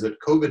understands that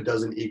COVID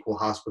doesn't equal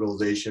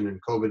hospitalization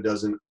and COVID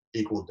doesn't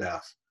equal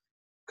death.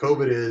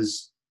 COVID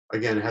is,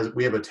 again,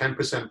 we have a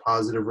 10%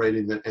 positive rate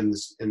in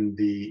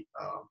the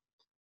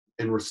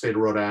state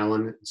of Rhode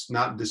Island. It's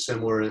not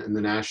dissimilar in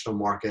the national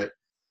market,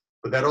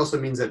 but that also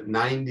means that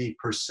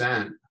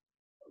 90%,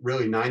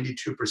 really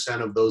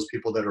 92% of those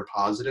people that are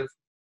positive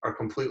are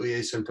completely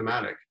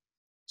asymptomatic.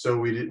 So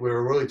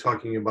we're really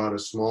talking about a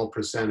small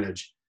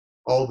percentage.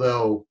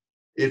 Although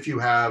if you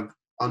have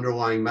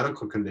underlying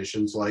medical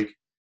conditions like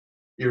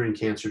you're in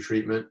cancer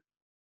treatment,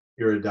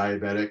 you're a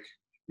diabetic,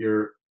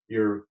 you're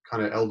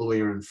kind of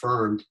elderly or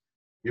infirmed,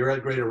 you're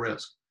at greater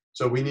risk.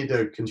 So we need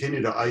to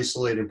continue to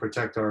isolate and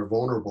protect our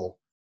vulnerable,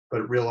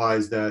 but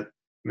realize that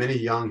many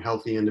young,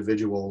 healthy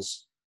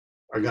individuals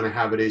are going to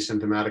have it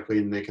asymptomatically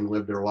and they can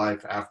live their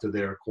life after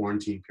their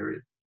quarantine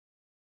period.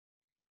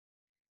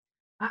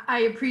 I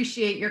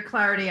appreciate your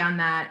clarity on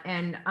that.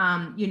 And,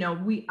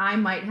 I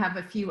might have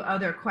a few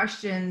other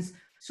questions,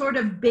 sort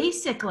of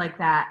basic like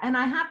that. And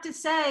I have to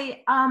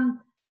say,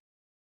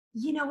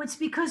 it's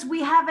because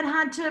we haven't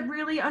had to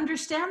really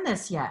understand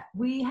this yet.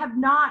 We have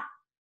not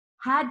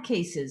had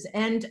cases.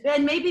 And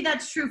maybe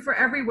that's true for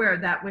everywhere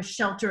that was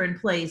shelter in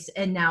place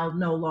and now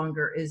no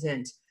longer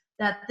isn't.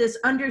 That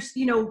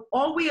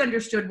all we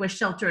understood was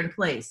shelter in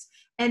place.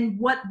 And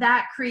what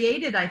that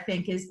created, I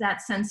think, is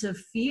that sense of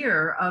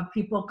fear of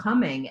people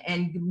coming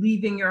and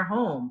leaving your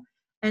home.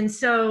 And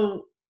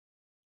so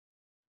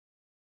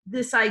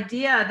this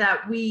idea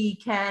that we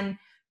can,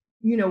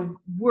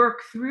 work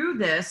through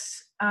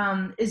this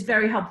is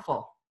very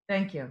helpful.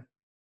 Thank you.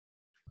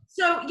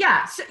 So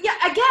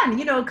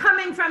again,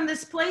 coming from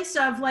this place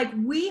of like,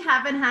 we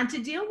haven't had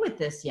to deal with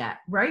this yet,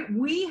 right?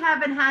 We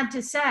haven't had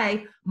to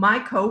say, my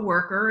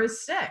coworker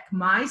is sick,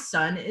 my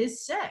son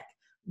is sick.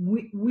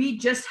 We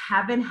just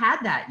haven't had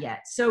that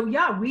yet. So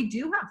yeah,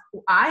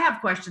 I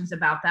have questions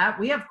about that.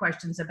 We have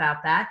questions about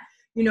that,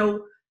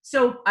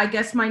 so I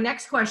guess my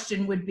next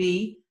question would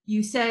be,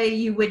 you say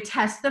you would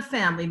test the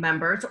family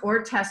members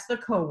or test the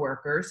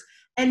coworkers.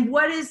 And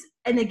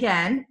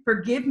again,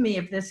 forgive me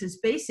if this is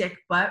basic,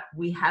 but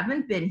we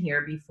haven't been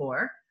here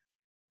before.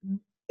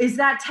 Is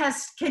that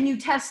test, can you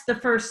test the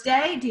first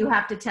day? Do you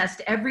have to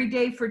test every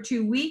day for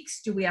 2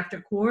 weeks? Do we have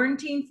to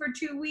quarantine for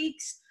 2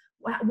 weeks?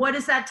 What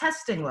does that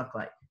testing look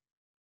like?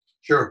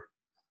 Sure.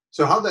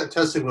 So how that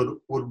testing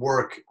would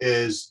work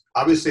is,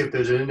 obviously, if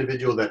there's an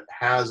individual that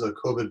has a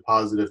COVID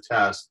positive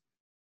test,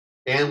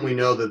 and we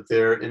know that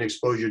they're in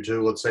exposure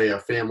to, let's say, a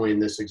family in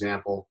this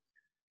example,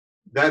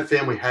 that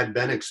family had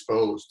been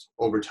exposed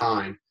over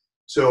time.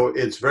 So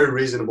it's very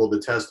reasonable to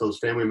test those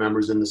family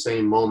members in the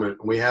same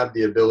moment. We have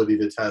the ability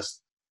to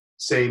test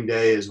same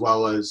day, as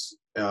well as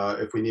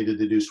if we needed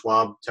to do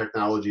swab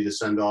technology to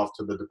send off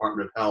to the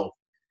Department of Health.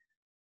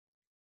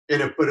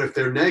 But if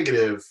they're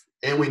negative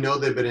and we know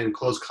they've been in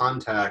close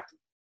contact,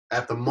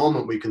 at the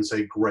moment we can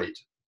say, great,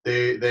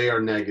 they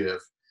are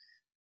negative.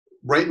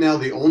 Right now,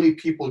 the only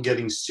people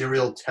getting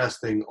serial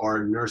testing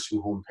are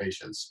nursing home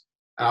patients.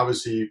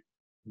 Obviously,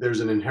 there's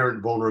an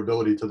inherent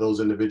vulnerability to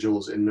those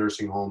individuals in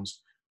nursing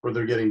homes where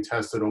they're getting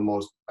tested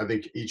almost, I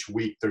think, each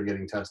week they're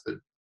getting tested.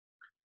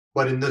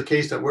 But in the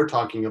case that we're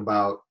talking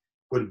about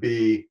would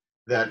be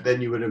that then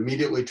you would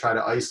immediately try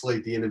to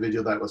isolate the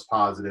individual that was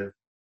positive,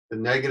 the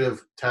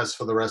negative test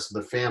for the rest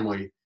of the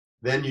family.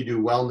 Then you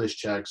do wellness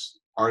checks.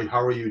 How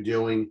are you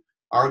doing?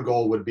 Our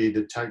goal would be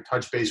to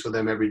touch base with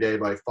them every day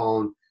by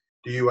phone.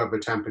 Do you have a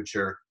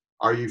temperature?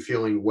 Are you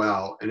feeling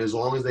well? And as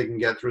long as they can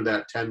get through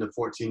that 10 to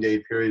 14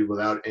 day period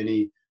without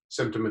any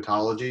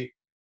symptomatology,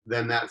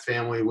 then that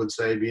family would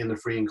say be in the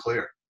free and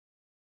clear.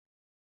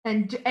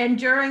 And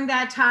during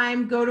that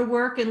time, go to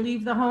work and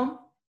leave the home?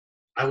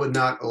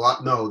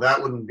 No,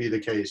 that wouldn't be the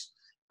case.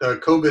 The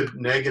COVID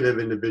negative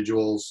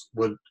individuals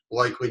would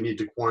likely need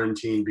to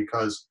quarantine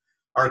because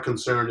our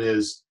concern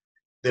is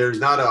there's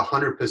not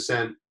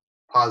 100%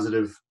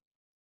 positive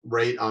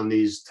rate on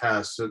these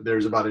tests. So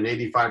there's about an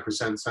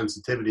 85%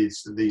 sensitivity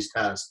to these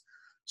tests.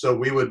 So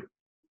we would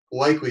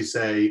likely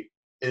say,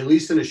 at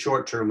least in the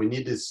short term, we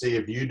need to see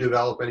if you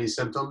develop any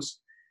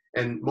symptoms.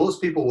 And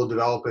most people will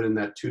develop it in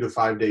that 2 to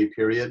 5 day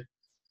period.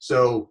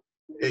 So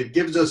it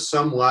gives us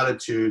some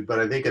latitude, but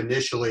I think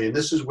initially, and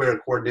this is where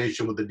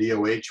coordination with the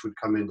DOH would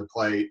come into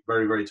play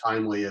very, very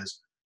timely,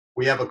 is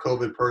we have a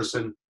COVID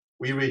person,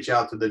 we reach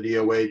out to the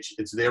DOH,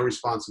 it's their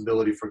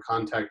responsibility for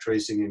contact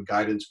tracing and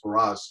guidance for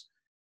us.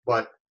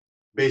 But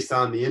based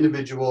on the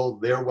individual,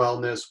 their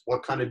wellness,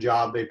 what kind of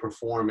job they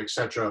perform, et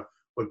cetera,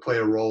 would play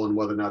a role in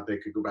whether or not they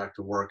could go back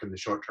to work in the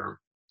short term.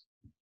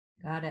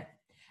 Got it.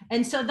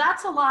 And so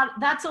that's a lot,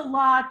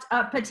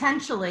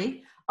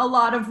 potentially a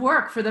lot of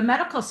work for the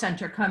medical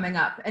center coming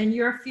up. And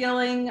you're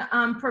feeling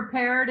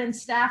prepared and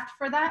staffed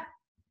for that?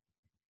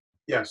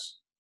 Yes.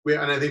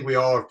 And I think we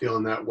all are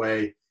feeling that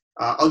way.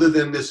 Other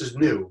than this is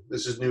new.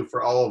 This is new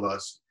for all of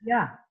us.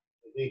 Yeah.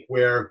 I think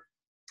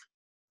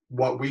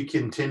what we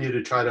continue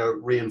to try to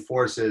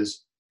reinforce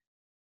is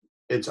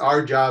it's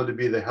our job to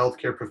be the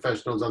healthcare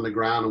professionals on the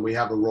ground, and we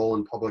have a role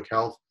in public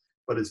health,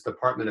 but it's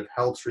Department of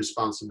Health's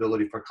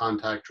responsibility for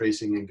contact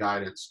tracing and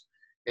guidance.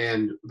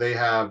 and they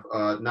have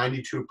a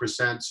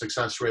 92%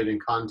 success rate in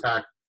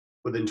contact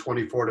within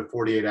 24 to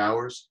 48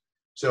 hours.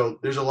 So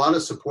there's a lot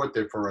of support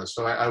there for us.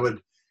 So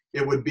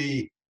it would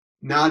be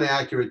not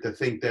accurate to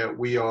think that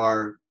we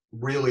are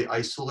really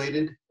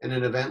isolated in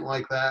an event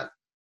like that.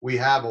 We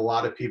have a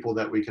lot of people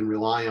that we can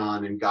rely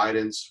on and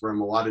guidance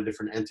from a lot of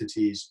different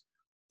entities.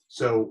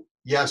 So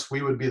yes,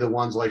 we would be the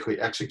ones likely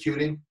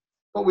executing,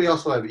 but we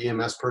also have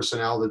EMS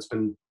personnel that's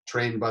been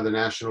trained by the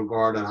National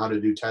Guard on how to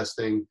do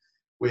testing.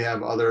 We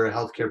have other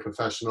healthcare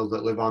professionals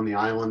that live on the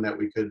island that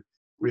we could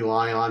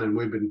rely on, and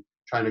we've been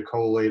trying to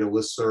collate a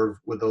listserv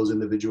with those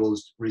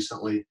individuals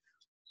recently.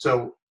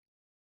 So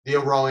the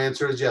overall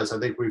answer is yes. I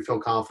think we feel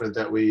confident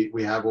that we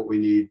have what we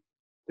need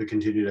to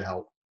continue to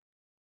help.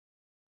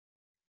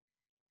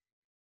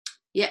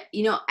 Yeah,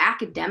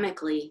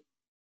 academically,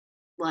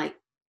 like,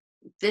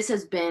 this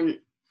has been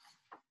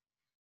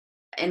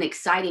an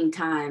exciting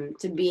time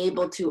to be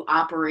able to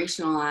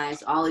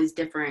operationalize all these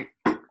different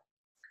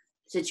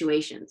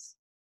situations.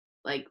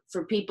 Like,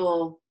 for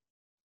people,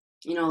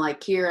 like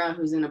Kira,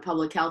 who's in a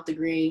public health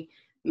degree,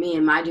 me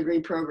in my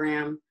degree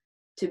program,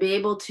 to be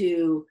able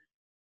to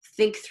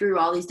think through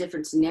all these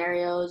different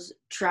scenarios,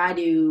 try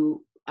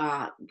to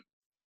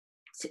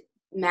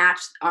match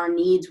our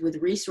needs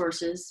with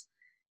resources,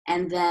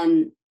 and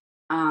then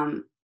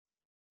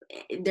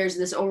there's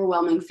this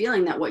overwhelming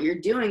feeling that what you're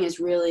doing is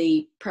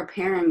really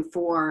preparing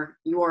for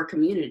your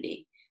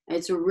community.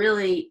 It's a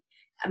really,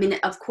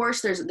 of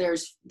course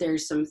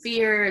there's some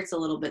fear, it's a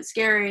little bit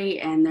scary,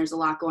 and there's a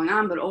lot going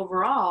on, but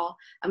overall,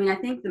 I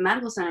think the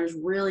medical center is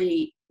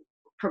really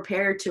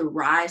prepared to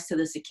rise to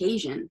this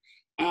occasion.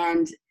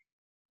 And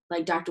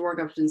like Dr.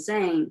 Warcup's been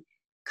saying,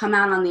 come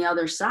out on the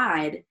other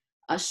side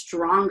a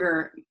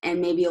stronger and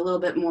maybe a little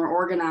bit more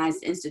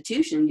organized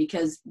institution,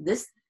 because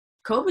this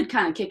COVID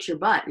kind of kicks your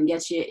butt and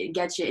gets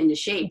you into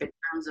shape in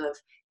terms of,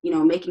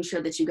 making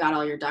sure that you got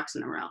all your ducks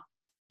in a row.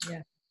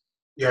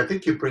 Yeah, I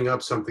think you bring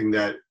up something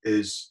that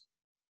is,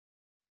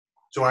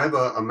 so I have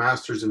a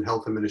master's in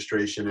health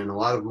administration, and a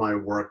lot of my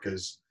work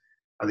is,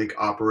 I think,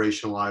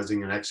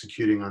 operationalizing and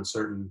executing on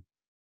certain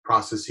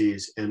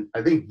processes. And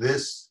I think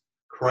this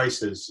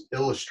crisis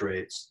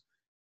illustrates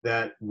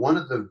that one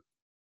of the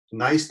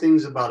nice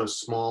things about a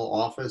small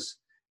office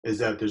is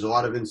that there's a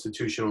lot of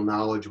institutional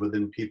knowledge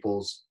within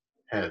people's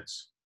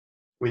heads.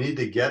 We need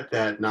to get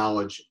that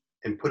knowledge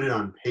and put it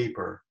on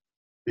paper,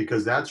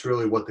 because that's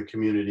really what the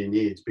community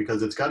needs,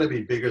 because it's got to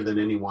be bigger than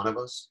any one of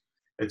us.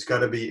 It's got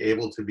to be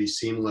able to be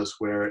seamless,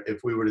 where if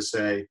we were to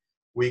say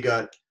we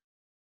got,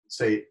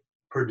 say,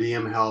 per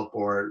diem help,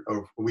 or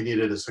we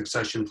needed a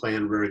succession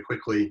plan very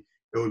quickly,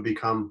 it would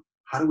become,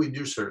 how do we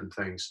do certain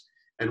things?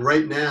 And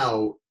right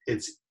now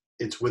it's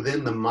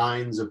within the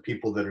minds of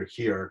people that are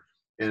here.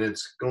 And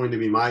it's going to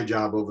be my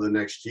job over the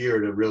next year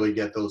to really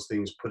get those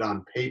things put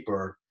on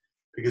paper,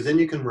 because then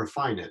you can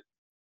refine it,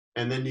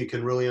 and then you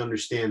can really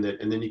understand it,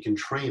 and then you can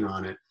train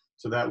on it.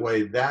 So that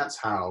way, that's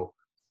how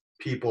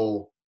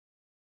people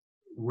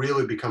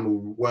really become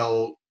a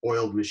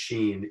well-oiled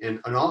machine. And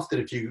often,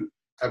 if you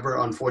ever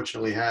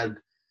unfortunately had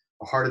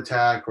a heart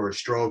attack or a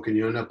stroke and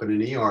you end up in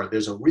an ER,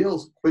 there's a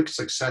real quick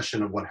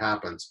succession of what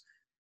happens.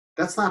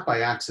 That's not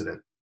by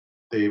accident.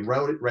 They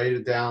write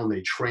it down,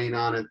 they train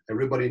on it,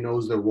 everybody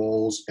knows their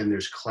roles, and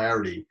there's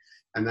clarity.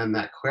 And then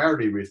that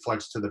clarity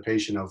reflects to the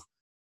patient of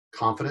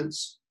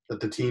confidence that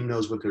the team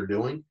knows what they're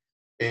doing.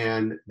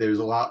 And there's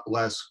a lot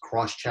less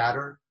cross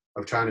chatter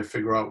of trying to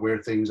figure out where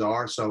things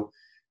are. So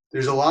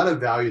there's a lot of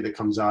value that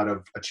comes out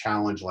of a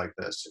challenge like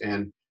this.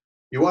 And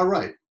you are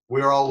right.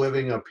 We're all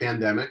living a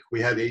pandemic.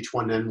 We had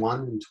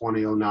H1N1 in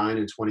 2009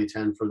 and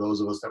 2010 for those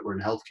of us that were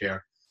in healthcare.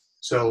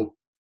 So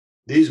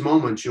these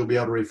moments you'll be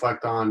able to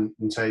reflect on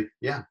and say,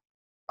 yeah,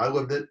 I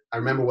lived it. I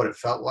remember what it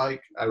felt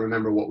like. I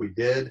remember what we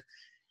did.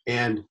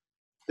 And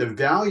the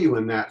value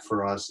in that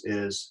for us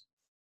is,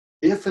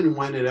 if and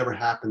when it ever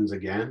happens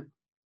again,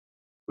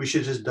 we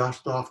should just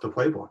dust off the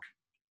playbook,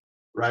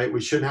 right?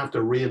 We shouldn't have to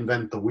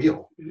reinvent the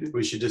wheel.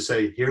 We should just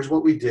say, here's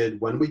what we did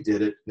when we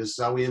did it. This is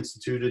how we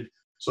instituted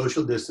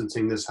social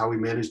distancing. This is how we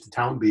managed the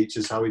town beach.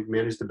 This is how we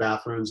managed the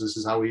bathrooms. This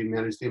is how we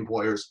managed the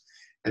employers.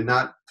 And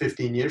not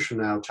 15 years from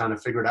now trying to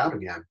figure it out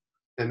again.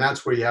 And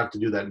that's where you have to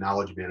do that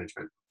knowledge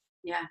management.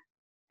 Yeah.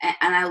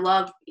 And I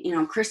love,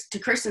 to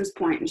Kristen's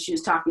point, and she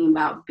was talking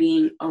about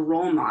being a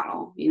role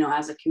model,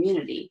 as a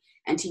community.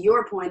 And to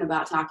your point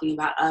about talking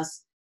about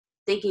us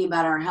thinking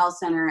about our health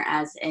center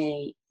as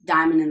a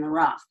diamond in the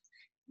rough,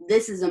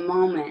 this is a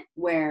moment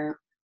where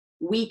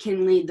we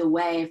can lead the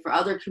way for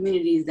other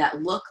communities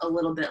that look a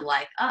little bit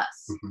like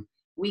us. Mm-hmm.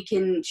 We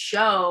can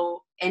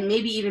show, and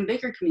maybe even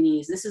bigger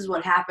communities, this is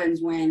what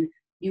happens when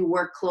you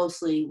work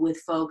closely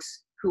with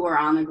folks who are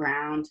on the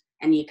ground,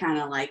 and you kind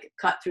of like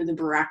cut through the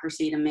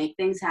bureaucracy to make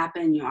things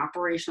happen. You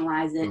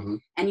operationalize it, mm-hmm.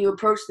 and you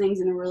approach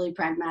things in a really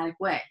pragmatic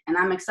way. And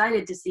I'm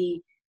excited to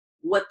see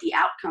what the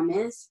outcome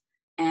is,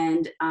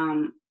 and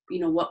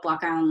what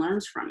Block Island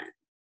learns from it.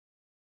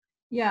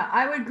 Yeah,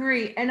 I would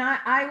agree. And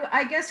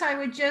I guess I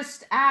would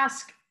just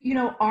ask,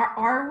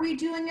 are we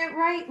doing it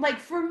right? Like,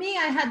 for me,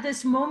 I had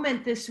this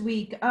moment this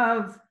week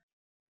of,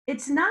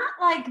 it's not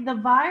like the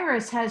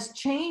virus has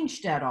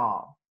changed at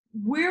all.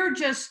 We're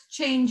just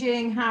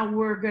changing how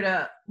we're going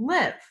to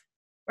live,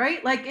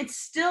 right? Like it's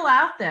still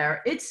out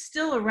there, it's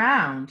still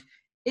around,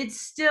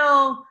 it's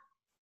still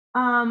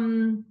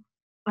um,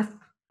 a,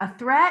 a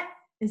threat.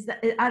 Is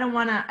that, I don't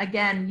want to,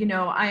 again,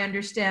 I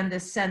understand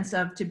this sense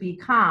of to be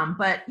calm,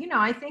 but,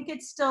 I think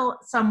it's still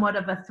somewhat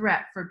of a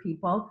threat for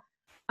people.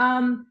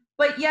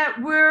 But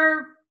yet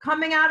we're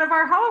coming out of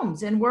our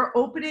homes and we're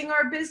opening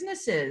our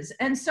businesses.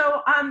 And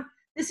so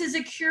this is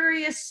a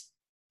curious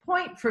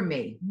point for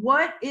me.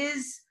 What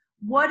is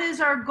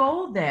our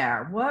goal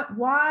there?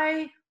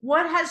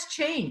 What has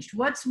changed?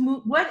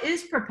 What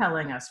is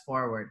propelling us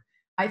forward?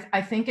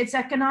 I think it's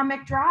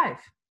economic drive.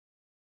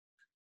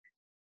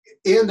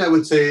 And I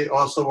would say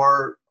also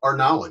our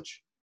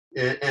knowledge.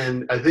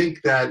 And I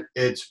think that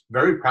it's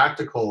very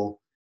practical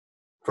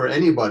for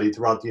anybody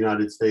throughout the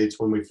United States.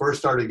 When we first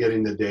started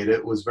getting the data,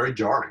 it was very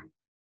jarring.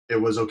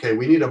 It was, okay,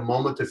 we need a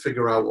moment to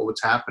figure out what was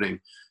happening.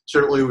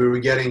 Certainly we were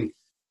getting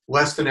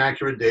less than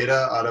accurate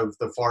data out of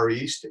the Far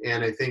East.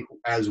 And I think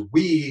as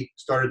we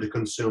started to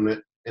consume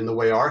it in the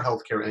way our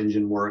healthcare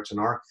engine works and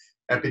our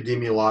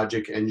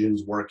epidemiologic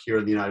engines work here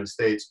in the United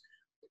States,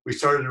 we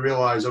started to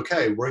realize,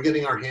 okay, we're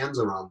getting our hands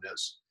around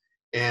this.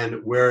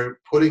 And we're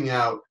putting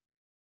out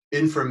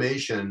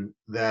information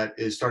that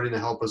is starting to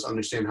help us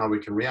understand how we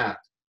can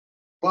react.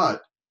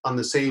 But on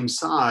the same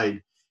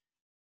side,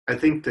 I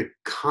think the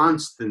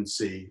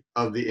constancy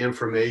of the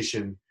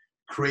information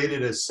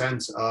created a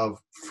sense of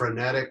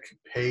frenetic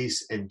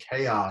pace and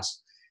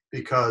chaos,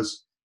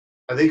 because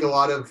I think a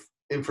lot of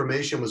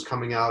information was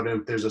coming out, and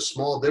if there's a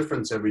small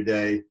difference every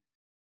day,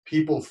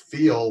 people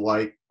feel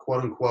like,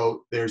 quote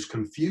unquote, there's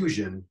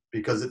confusion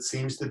because it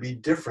seems to be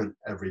different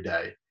every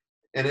day.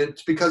 And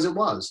it's because it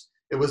was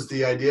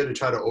the idea to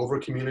try to over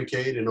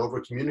communicate.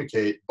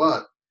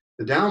 But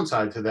the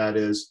downside to that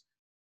is,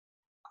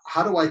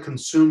 how do I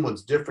consume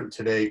what's different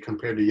today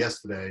compared to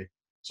yesterday?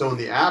 So in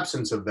the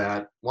absence of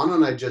that, why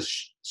don't I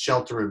just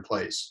shelter in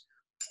place?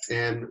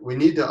 And we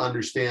need to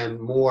understand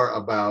more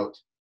about,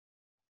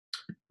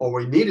 or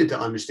we needed to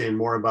understand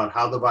more about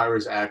how the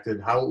virus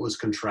acted, how it was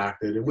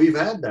contracted. And we've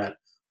had that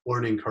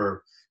learning curve.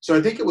 So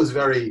I think it was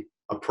very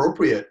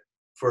appropriate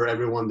for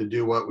everyone to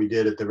do what we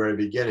did at the very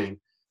beginning.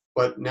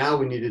 But now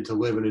we needed to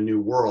live in a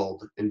new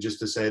world, and just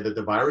to say that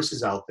the virus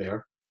is out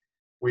there.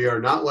 We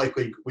are not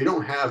likely, we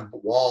don't have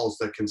walls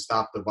that can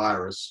stop the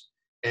virus.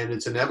 And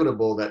it's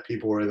inevitable that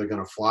people are either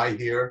going to fly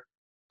here,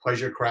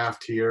 pleasure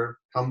craft here,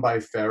 come by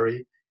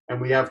ferry, and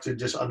we have to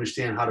just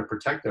understand how to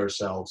protect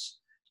ourselves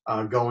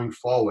going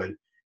forward.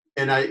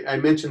 And I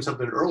mentioned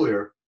something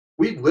earlier.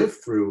 We've lived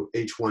through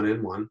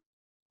H1N1,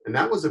 and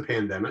that was a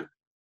pandemic.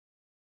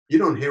 You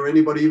don't hear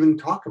anybody even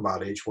talk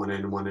about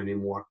H1N1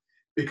 anymore,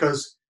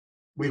 because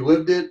we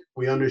lived it,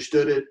 we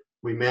understood it,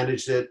 we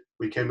managed it,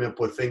 we came up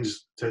with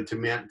things to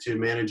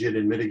manage it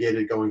and mitigate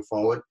it going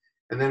forward,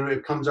 and then it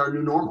becomes our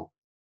new normal.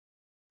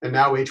 And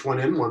now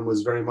H1N1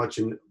 was very much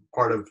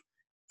part of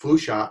flu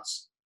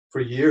shots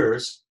for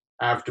years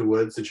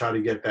afterwards to try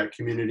to get that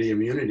community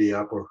immunity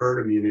up, or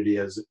herd immunity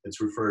as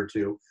it's referred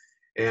to.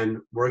 And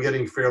we're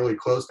getting fairly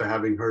close to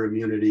having herd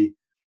immunity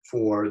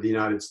for the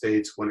United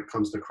States when it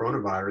comes to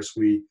coronavirus.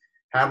 We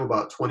have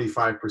about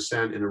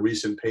 25% in a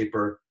recent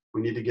paper.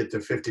 We need to get to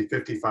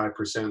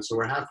 55%. So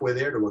we're halfway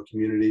there to a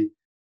community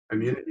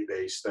immunity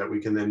base that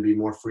we can then be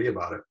more free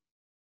about it.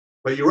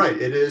 But you're right,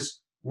 it is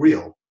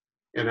real.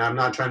 And I'm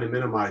not trying to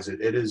minimize it.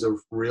 It is a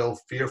real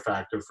fear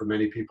factor for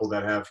many people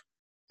that have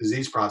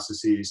disease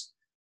processes,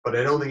 but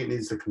I don't think it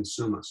needs to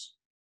consume us.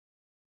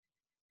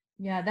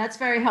 Yeah, that's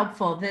very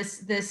helpful.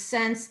 This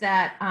sense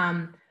that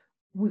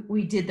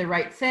we did the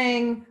right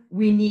thing.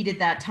 We needed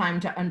that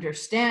time to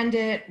understand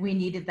it. We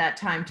needed that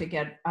time to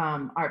get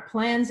our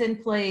plans in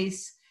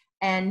place.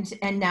 And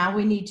now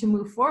we need to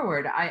move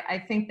forward.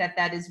 I think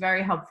that is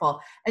very helpful.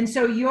 And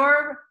so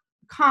you're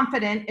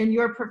confident in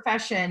your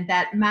profession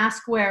that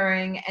mask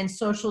wearing and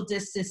social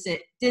distancing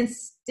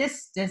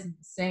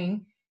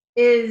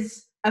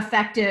is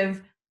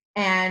effective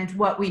and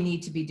what we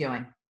need to be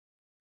doing.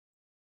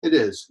 It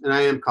is, and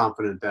I am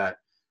confident that.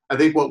 I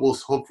think what we'll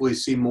hopefully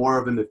see more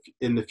of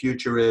in the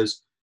future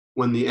is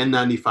when the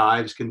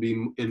N95s can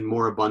be in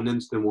more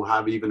abundance, then we'll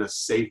have even a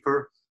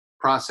safer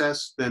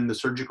process than the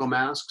surgical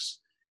masks.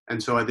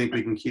 And so I think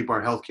we can keep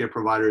our healthcare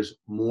providers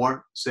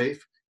more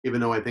safe, even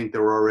though I think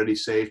they're already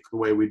safe the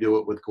way we do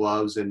it with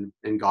gloves and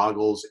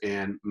goggles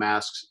and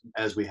masks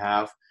as we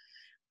have.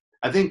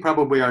 I think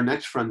probably our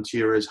next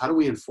frontier is, how do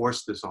we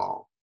enforce this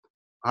all?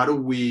 How do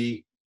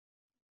we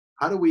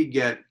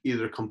get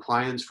either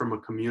compliance from a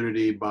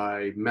community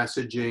by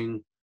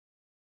messaging,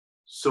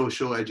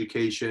 social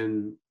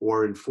education,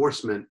 or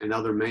enforcement and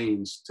other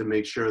means to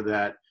make sure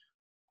that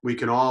we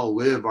can all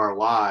live our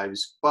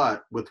lives,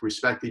 but with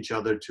respect each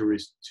other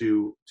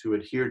to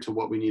adhere to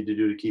what we need to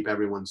do to keep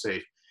everyone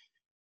safe.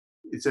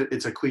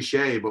 It's a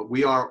cliche, but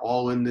we are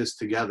all in this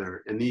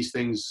together. And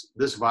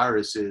this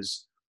virus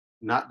is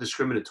not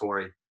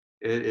discriminatory.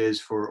 It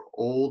is for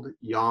old,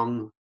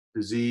 young,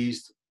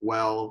 diseased,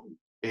 well,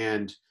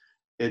 and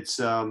it's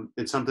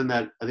something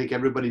that I think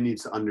everybody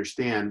needs to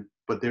understand,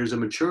 but there's a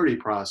maturity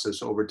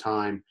process over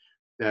time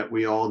that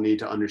we all need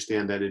to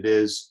understand, that it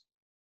is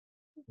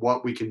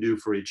what we can do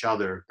for each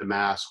other, the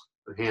mask,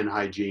 the hand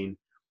hygiene.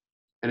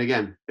 And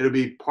again, it'll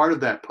be part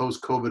of that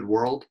post-COVID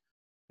world.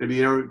 It'll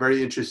be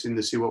very interesting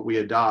to see what we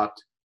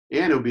adopt.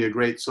 And it'll be a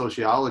great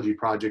sociology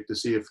project to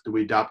see if do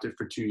we adopt it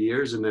for 2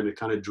 years and then it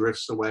kind of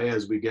drifts away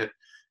as we get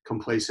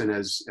complacent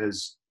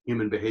as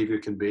human behavior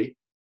can be.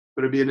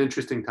 But it'll be an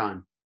interesting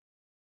time.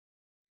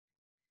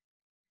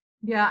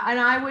 Yeah, and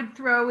I would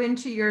throw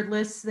into your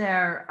list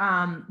there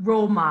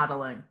role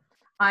modeling.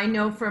 I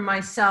know for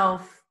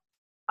myself,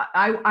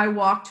 I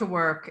walk to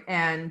work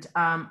and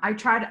I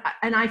try to,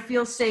 and I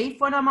feel safe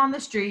when I'm on the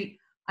street.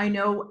 I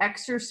know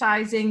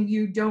exercising,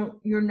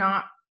 you're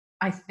not,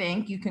 I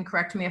think, you can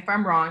correct me if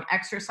I'm wrong,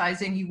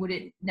 exercising, you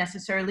wouldn't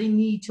necessarily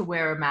need to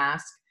wear a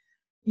mask,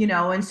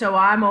 and so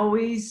I'm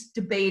always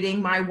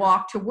debating my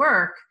walk to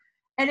work.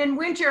 And in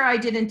winter, I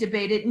didn't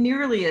debate it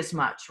nearly as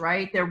much,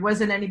 right? There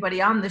wasn't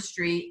anybody on the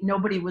street.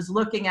 Nobody was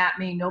looking at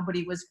me.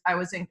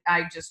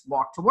 I just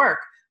walked to work.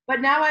 But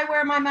now I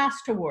wear my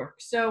mask to work.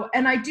 So,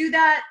 and I do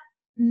that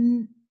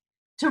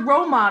to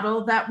role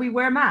model that we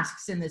wear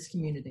masks in this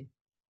community.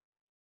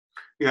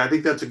 Yeah, I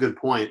think that's a good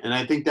point. And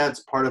I think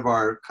that's part of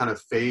our kind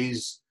of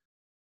phase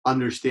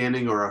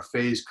understanding or our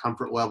phase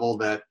comfort level,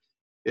 that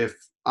if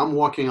I'm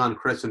walking on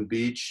Crescent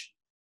Beach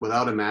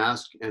without a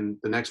mask and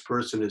the next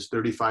person is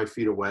 35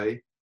 feet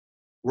away,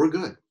 we're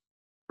good,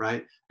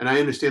 right? And I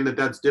understand that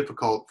that's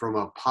difficult from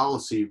a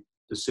policy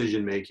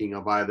decision making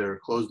of either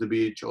close the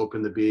beach,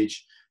 open the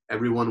beach,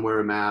 everyone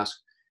wear a mask.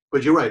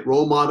 But you're right,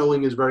 role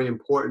modeling is very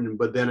important.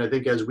 But then I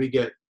think as we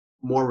get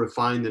more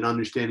refined in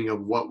understanding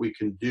of what we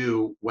can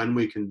do, when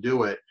we can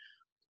do it,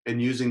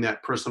 and using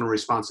that personal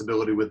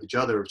responsibility with each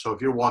other. So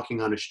if you're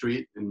walking on a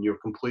street and you're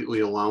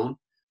completely alone,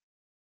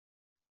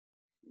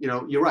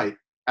 you're right.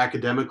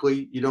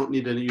 Academically, you don't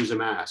need to use a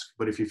mask.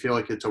 But if you feel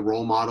like it's a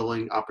role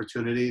modeling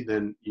opportunity,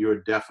 then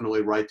you're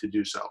definitely right to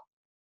do so.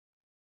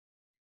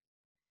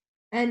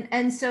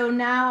 And so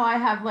now I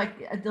have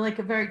like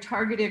a very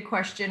targeted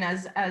question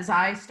as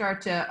I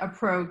start to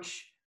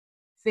approach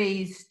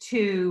phase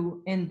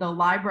 2 in the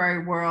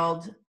library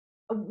world.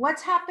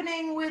 What's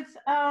happening with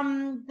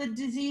the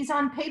disease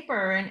on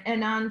paper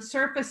and on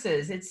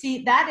surfaces?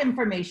 That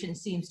information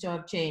seems to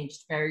have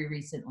changed very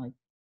recently.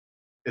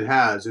 It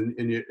has,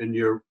 and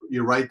you're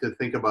right to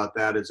think about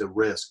that as a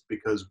risk,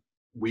 because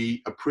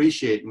we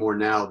appreciate more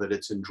now that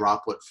it's in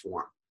droplet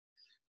form.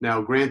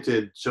 Now,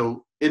 granted,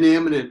 so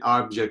inanimate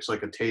objects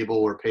like a table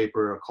or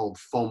paper are called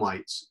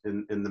fomites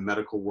in the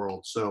medical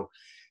world. So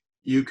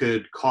you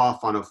could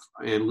cough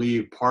and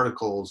leave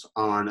particles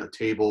on a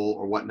table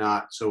or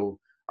whatnot. So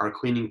our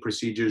cleaning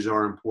procedures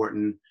are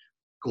important.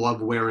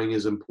 Glove wearing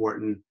is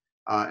important.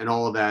 And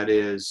all of that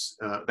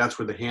that's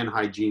where the hand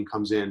hygiene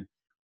comes in.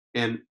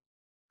 And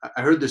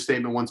I heard this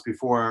statement once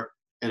before,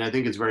 and I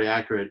think it's very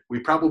accurate. We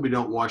probably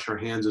don't wash our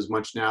hands as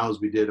much now as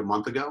we did a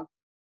month ago.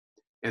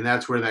 And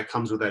that's where that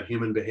comes with that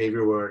human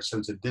behavior where,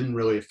 since it didn't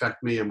really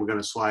affect me and we're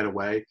going to slide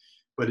away.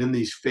 But in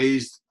these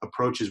phased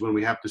approaches, when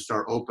we have to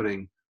start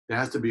opening, there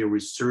has to be a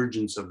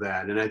resurgence of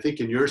that. And I think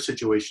in your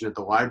situation at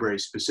the library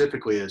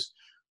specifically is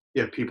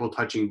you have people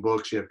touching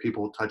books, you have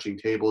people touching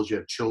tables, you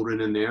have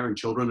children in there, and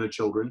children are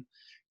children.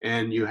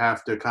 And you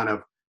have to kind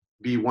of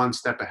be one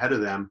step ahead of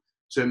them.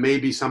 So it may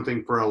be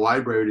something for a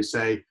library to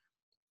say,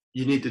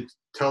 you need to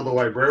tell the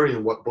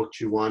librarian what books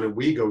you want and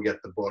we go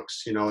get the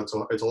books.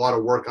 It's a lot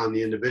of work on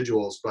the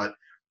individuals, but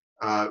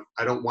I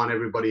don't want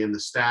everybody in the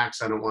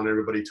stacks. I don't want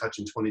everybody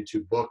touching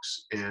 22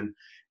 books. And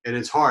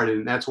it's hard.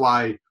 And that's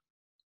why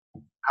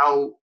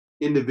how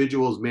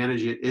individuals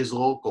manage it is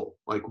local.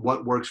 Like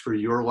what works for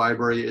your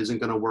library isn't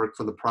going to work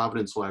for the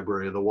Providence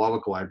Library or the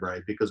Warwick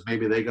Library, because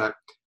maybe they got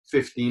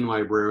 15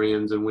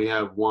 librarians and we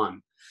have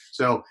one.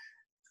 So,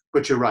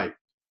 but you're right.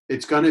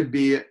 It's going to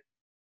be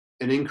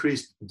an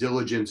increased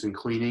diligence in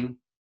cleaning.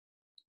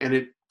 And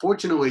it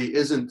fortunately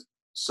isn't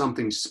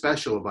something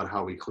special about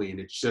how we clean.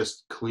 It's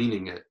just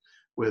cleaning it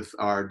with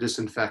our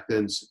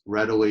disinfectants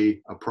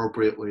readily,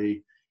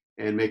 appropriately,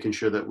 and making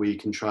sure that we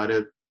can try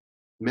to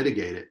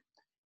mitigate it.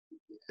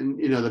 And,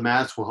 the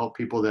mask will help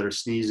people that are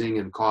sneezing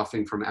and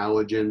coughing from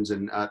allergens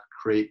and not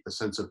create a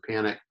sense of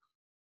panic.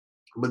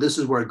 But this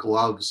is where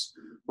gloves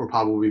will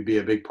probably be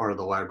a big part of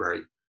the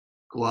library.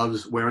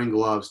 Gloves, wearing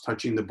gloves,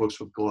 touching the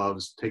books with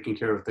gloves, taking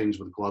care of things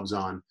with gloves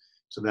on.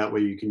 So that way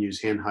you can use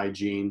hand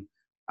hygiene,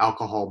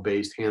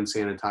 alcohol-based hand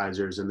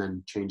sanitizers, and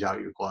then change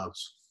out your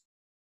gloves.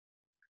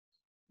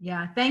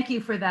 Yeah, thank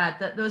you for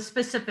that. Those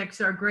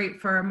specifics are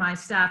great for my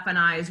staff and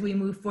I as we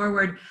move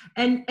forward.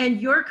 And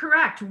you're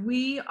correct.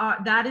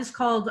 That is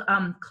called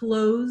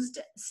closed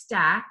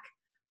stack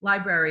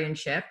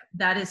librarianship.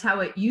 That is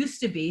how it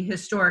used to be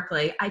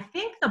historically. I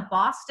think the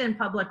Boston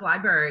Public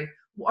Library,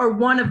 or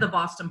one of the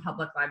Boston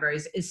Public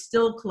Libraries, is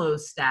still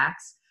closed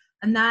stacks.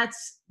 And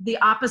that's the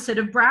opposite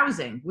of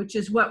browsing, which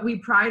is what we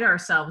pride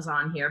ourselves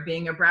on here,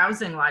 being a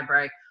browsing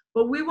library.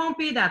 But we won't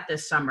be that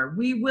this summer.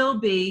 We will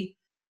be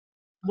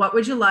What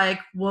would you like?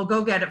 We'll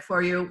go get it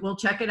for you. We'll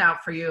check it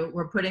out for you.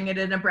 We're putting it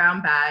in a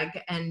brown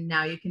bag, and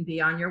now you can be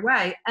on your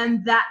way.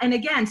 And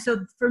again,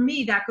 so for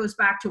me, that goes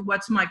back to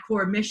what's my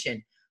core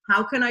mission.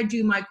 How can I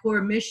do my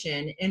core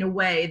mission in a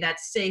way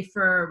that's safe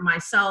for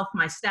myself,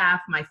 my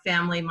staff, my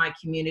family, my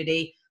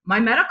community, my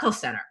medical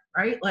center,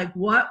 right? Like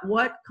what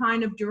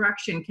kind of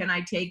direction can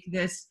I take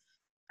this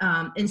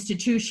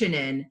institution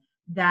in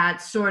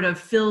that sort of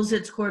fills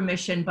its core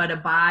mission but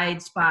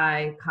abides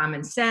by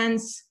common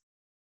sense,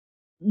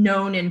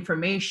 known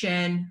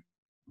information,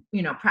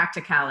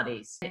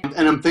 practicalities.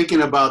 And I'm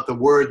thinking about the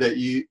word that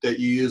you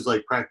use,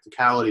 like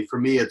practicality. For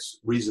me, it's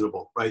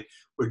reasonable, right?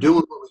 We're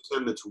doing what we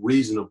can that's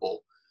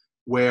reasonable,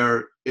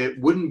 where it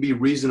wouldn't be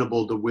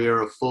reasonable to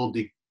wear a full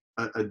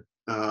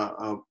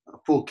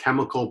full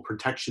chemical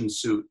protection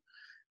suit,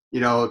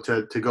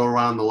 to go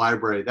around the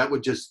library. That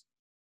would just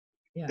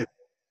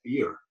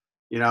fear,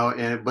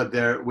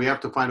 but we have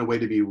to find a way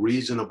to be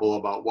reasonable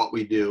about what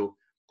we do.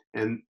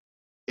 And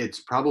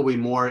it's probably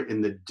more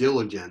in the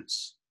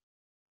diligence,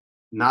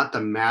 not the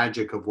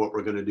magic of what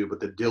we're going to do, but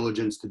the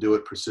diligence to do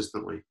it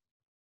persistently.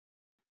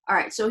 All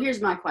right, so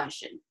here's my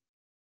question.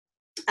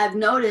 I've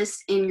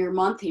noticed in your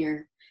month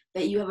here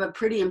that you have a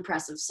pretty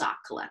impressive sock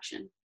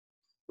collection.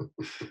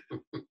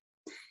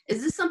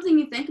 Is this something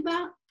you think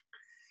about?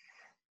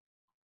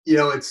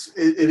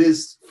 It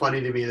is funny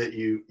to me that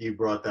you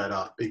brought that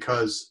up,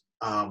 because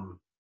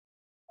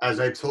as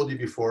I told you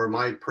before,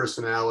 my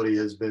personality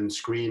has been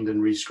screened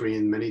and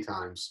rescreened many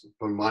times,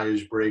 from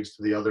Myers-Briggs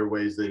to the other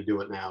ways they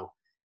do it now.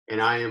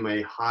 And I am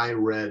a high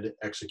red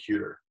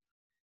executor.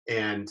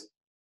 And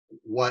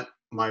what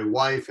my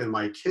wife and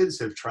my kids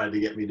have tried to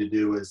get me to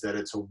do is that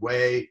it's a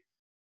way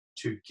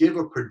to give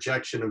a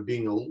projection of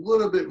being a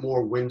little bit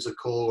more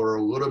whimsical or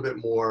a little bit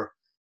more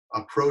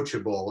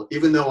approachable,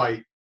 even though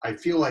I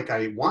feel like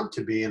I want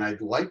to be and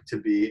I'd like to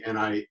be, and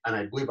I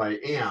believe I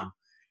am.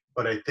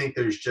 But I think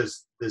there's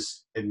just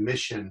this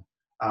admission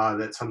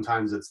that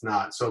sometimes it's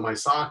not. So my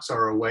socks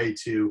are a way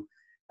to,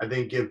 I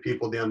think, give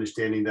people the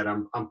understanding that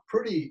I'm a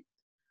pretty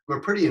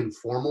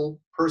informal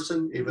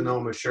person, even though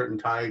I'm a shirt and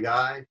tie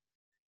guy.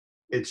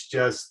 It's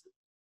just,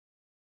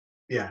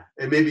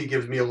 it maybe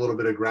gives me a little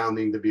bit of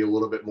grounding to be a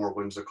little bit more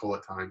whimsical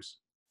at times.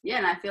 Yeah,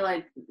 and I feel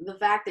like the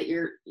fact that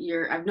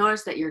I've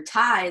noticed that your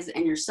ties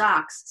and your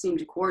socks seem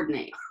to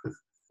coordinate.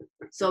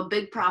 So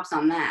big props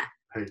on that.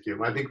 Thank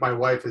you. I think my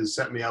wife has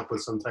set me up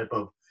with some type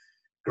of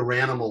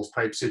Garanimals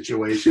type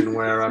situation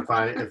where if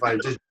I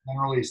just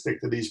generally stick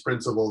to these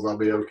principles, I'll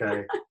be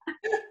okay.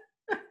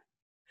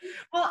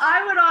 Well,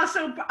 I would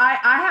also,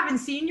 I haven't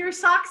seen your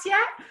socks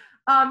yet,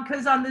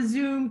 because on the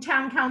Zoom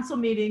town council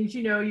meetings,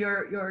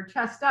 you're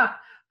chest up.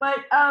 But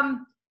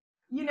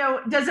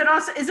is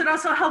it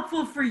also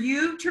helpful for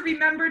you to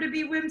remember to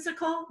be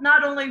whimsical?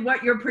 Not only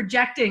what you're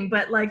projecting,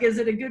 but like, is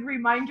it a good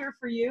reminder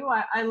for you?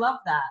 I love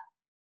that.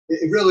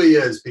 It really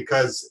is,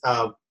 because,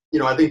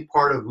 I think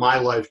part of my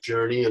life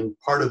journey and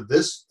part of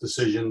this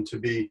decision to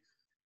be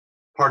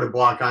part of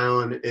Block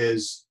Island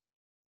is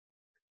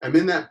I'm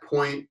in that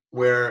point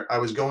where I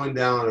was going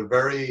down a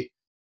very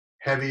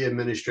heavy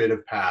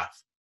administrative path.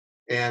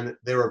 And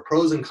there are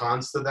pros and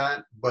cons to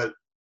that, but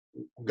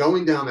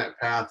going down that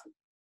path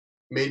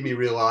made me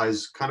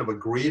realize, kind of a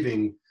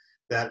grieving,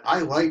 that I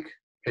like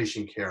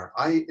patient care.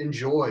 I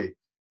enjoy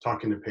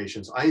talking to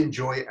patients. I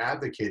enjoy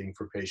advocating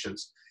for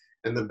patients.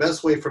 And the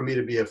best way for me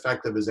to be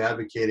effective is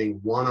advocating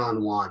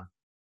one-on-one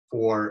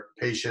for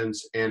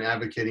patients and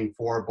advocating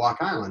for Block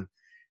Island.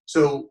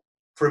 So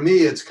for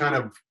me, it's kind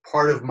of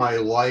part of my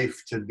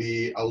life to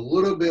be a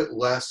little bit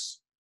less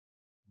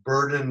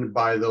burdened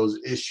by those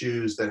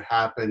issues that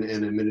happen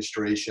in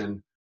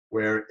administration,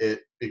 where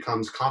it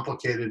becomes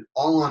complicated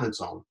all on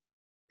its own.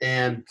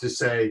 And to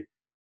say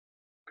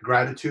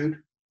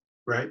gratitude,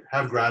 right?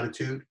 Have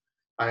gratitude.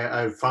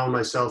 I've found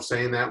myself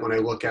saying that when I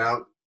look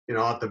out,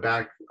 out the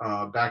back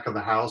of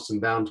the house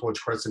and down towards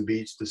Crescent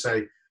Beach, to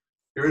say,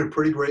 you're in a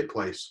pretty great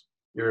place.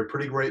 You're in a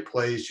pretty great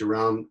place. You're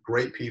around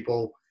great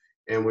people.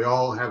 And we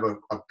all have a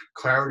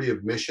clarity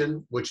of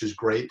mission, which is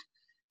great.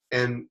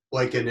 And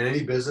like in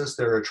any business,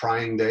 there are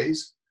trying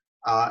days.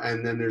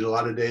 And then there's a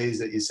lot of days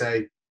that you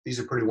say, these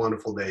are pretty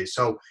wonderful days.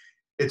 So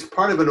it's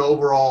part of an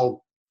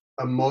overall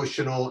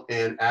emotional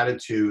and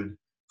attitude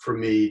for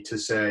me to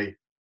say,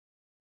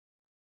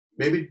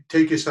 maybe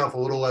take yourself a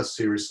little less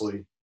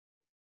seriously.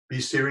 Be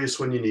serious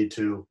when you need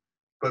to,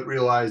 but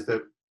realize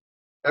that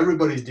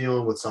everybody's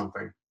dealing with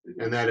something.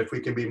 And that if we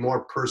can be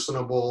more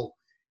personable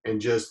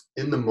and just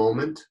in the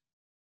moment,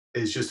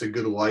 is just a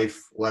good life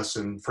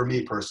lesson for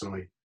me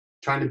personally.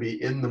 Trying to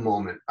be in the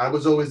moment. I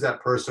was always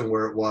that person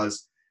where it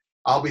was,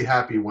 I'll be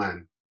happy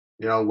when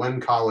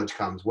college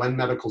comes, when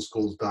medical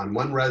school's done,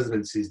 when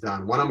residency's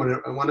done, when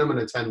I'm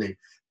attending,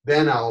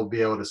 then I'll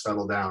be able to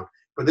settle down.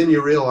 But then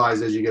you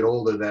realize as you get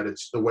older that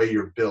it's the way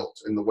you're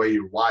built and the way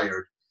you're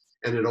wired.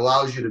 And it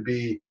allows you to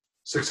be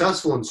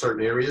successful in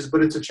certain areas,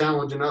 but it's a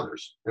challenge in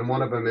others. And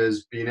one of them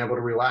is being able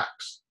to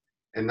relax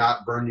and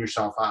not burn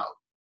yourself out.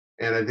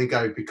 And I think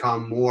I've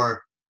become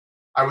more,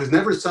 I was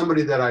never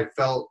somebody that I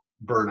felt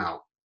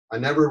burnout. I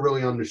never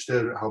really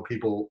understood how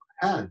people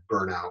had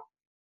burnout.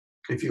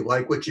 If you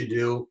like what you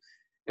do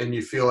and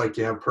you feel like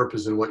you have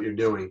purpose in what you're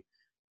doing.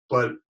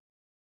 But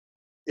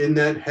in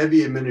that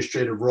heavy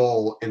administrative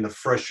role and the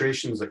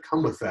frustrations that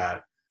come with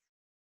that,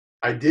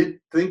 I did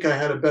think I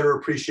had a better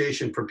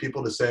appreciation for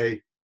people to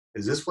say,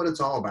 is this what it's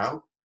all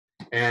about?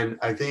 And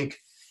I think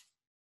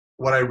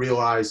what I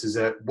realized is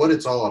that what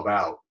it's all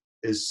about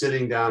is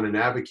sitting down and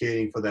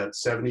advocating for that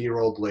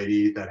 70-year-old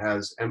lady that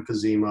has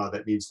emphysema,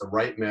 that needs the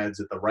right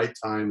meds at the right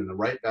time and the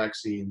right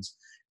vaccines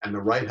and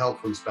the right help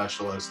from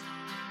specialists,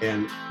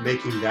 and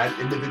making that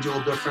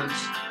individual difference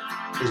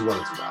is what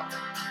it's about.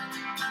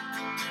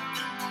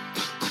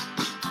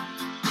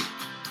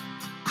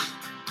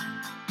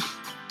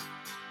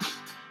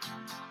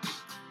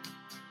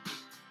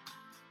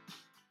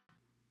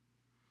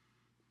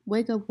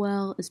 Wake Up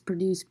Well is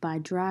produced by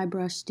Dry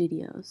Brush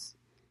Studios.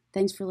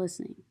 Thanks for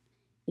listening.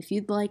 If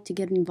you'd like to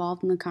get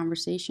involved in the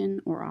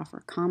conversation or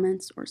offer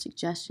comments or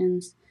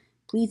suggestions,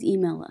 please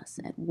email us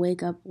at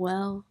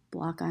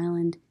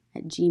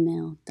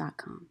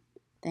wakeupwellblockisland@gmail.com.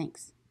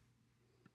 Thanks.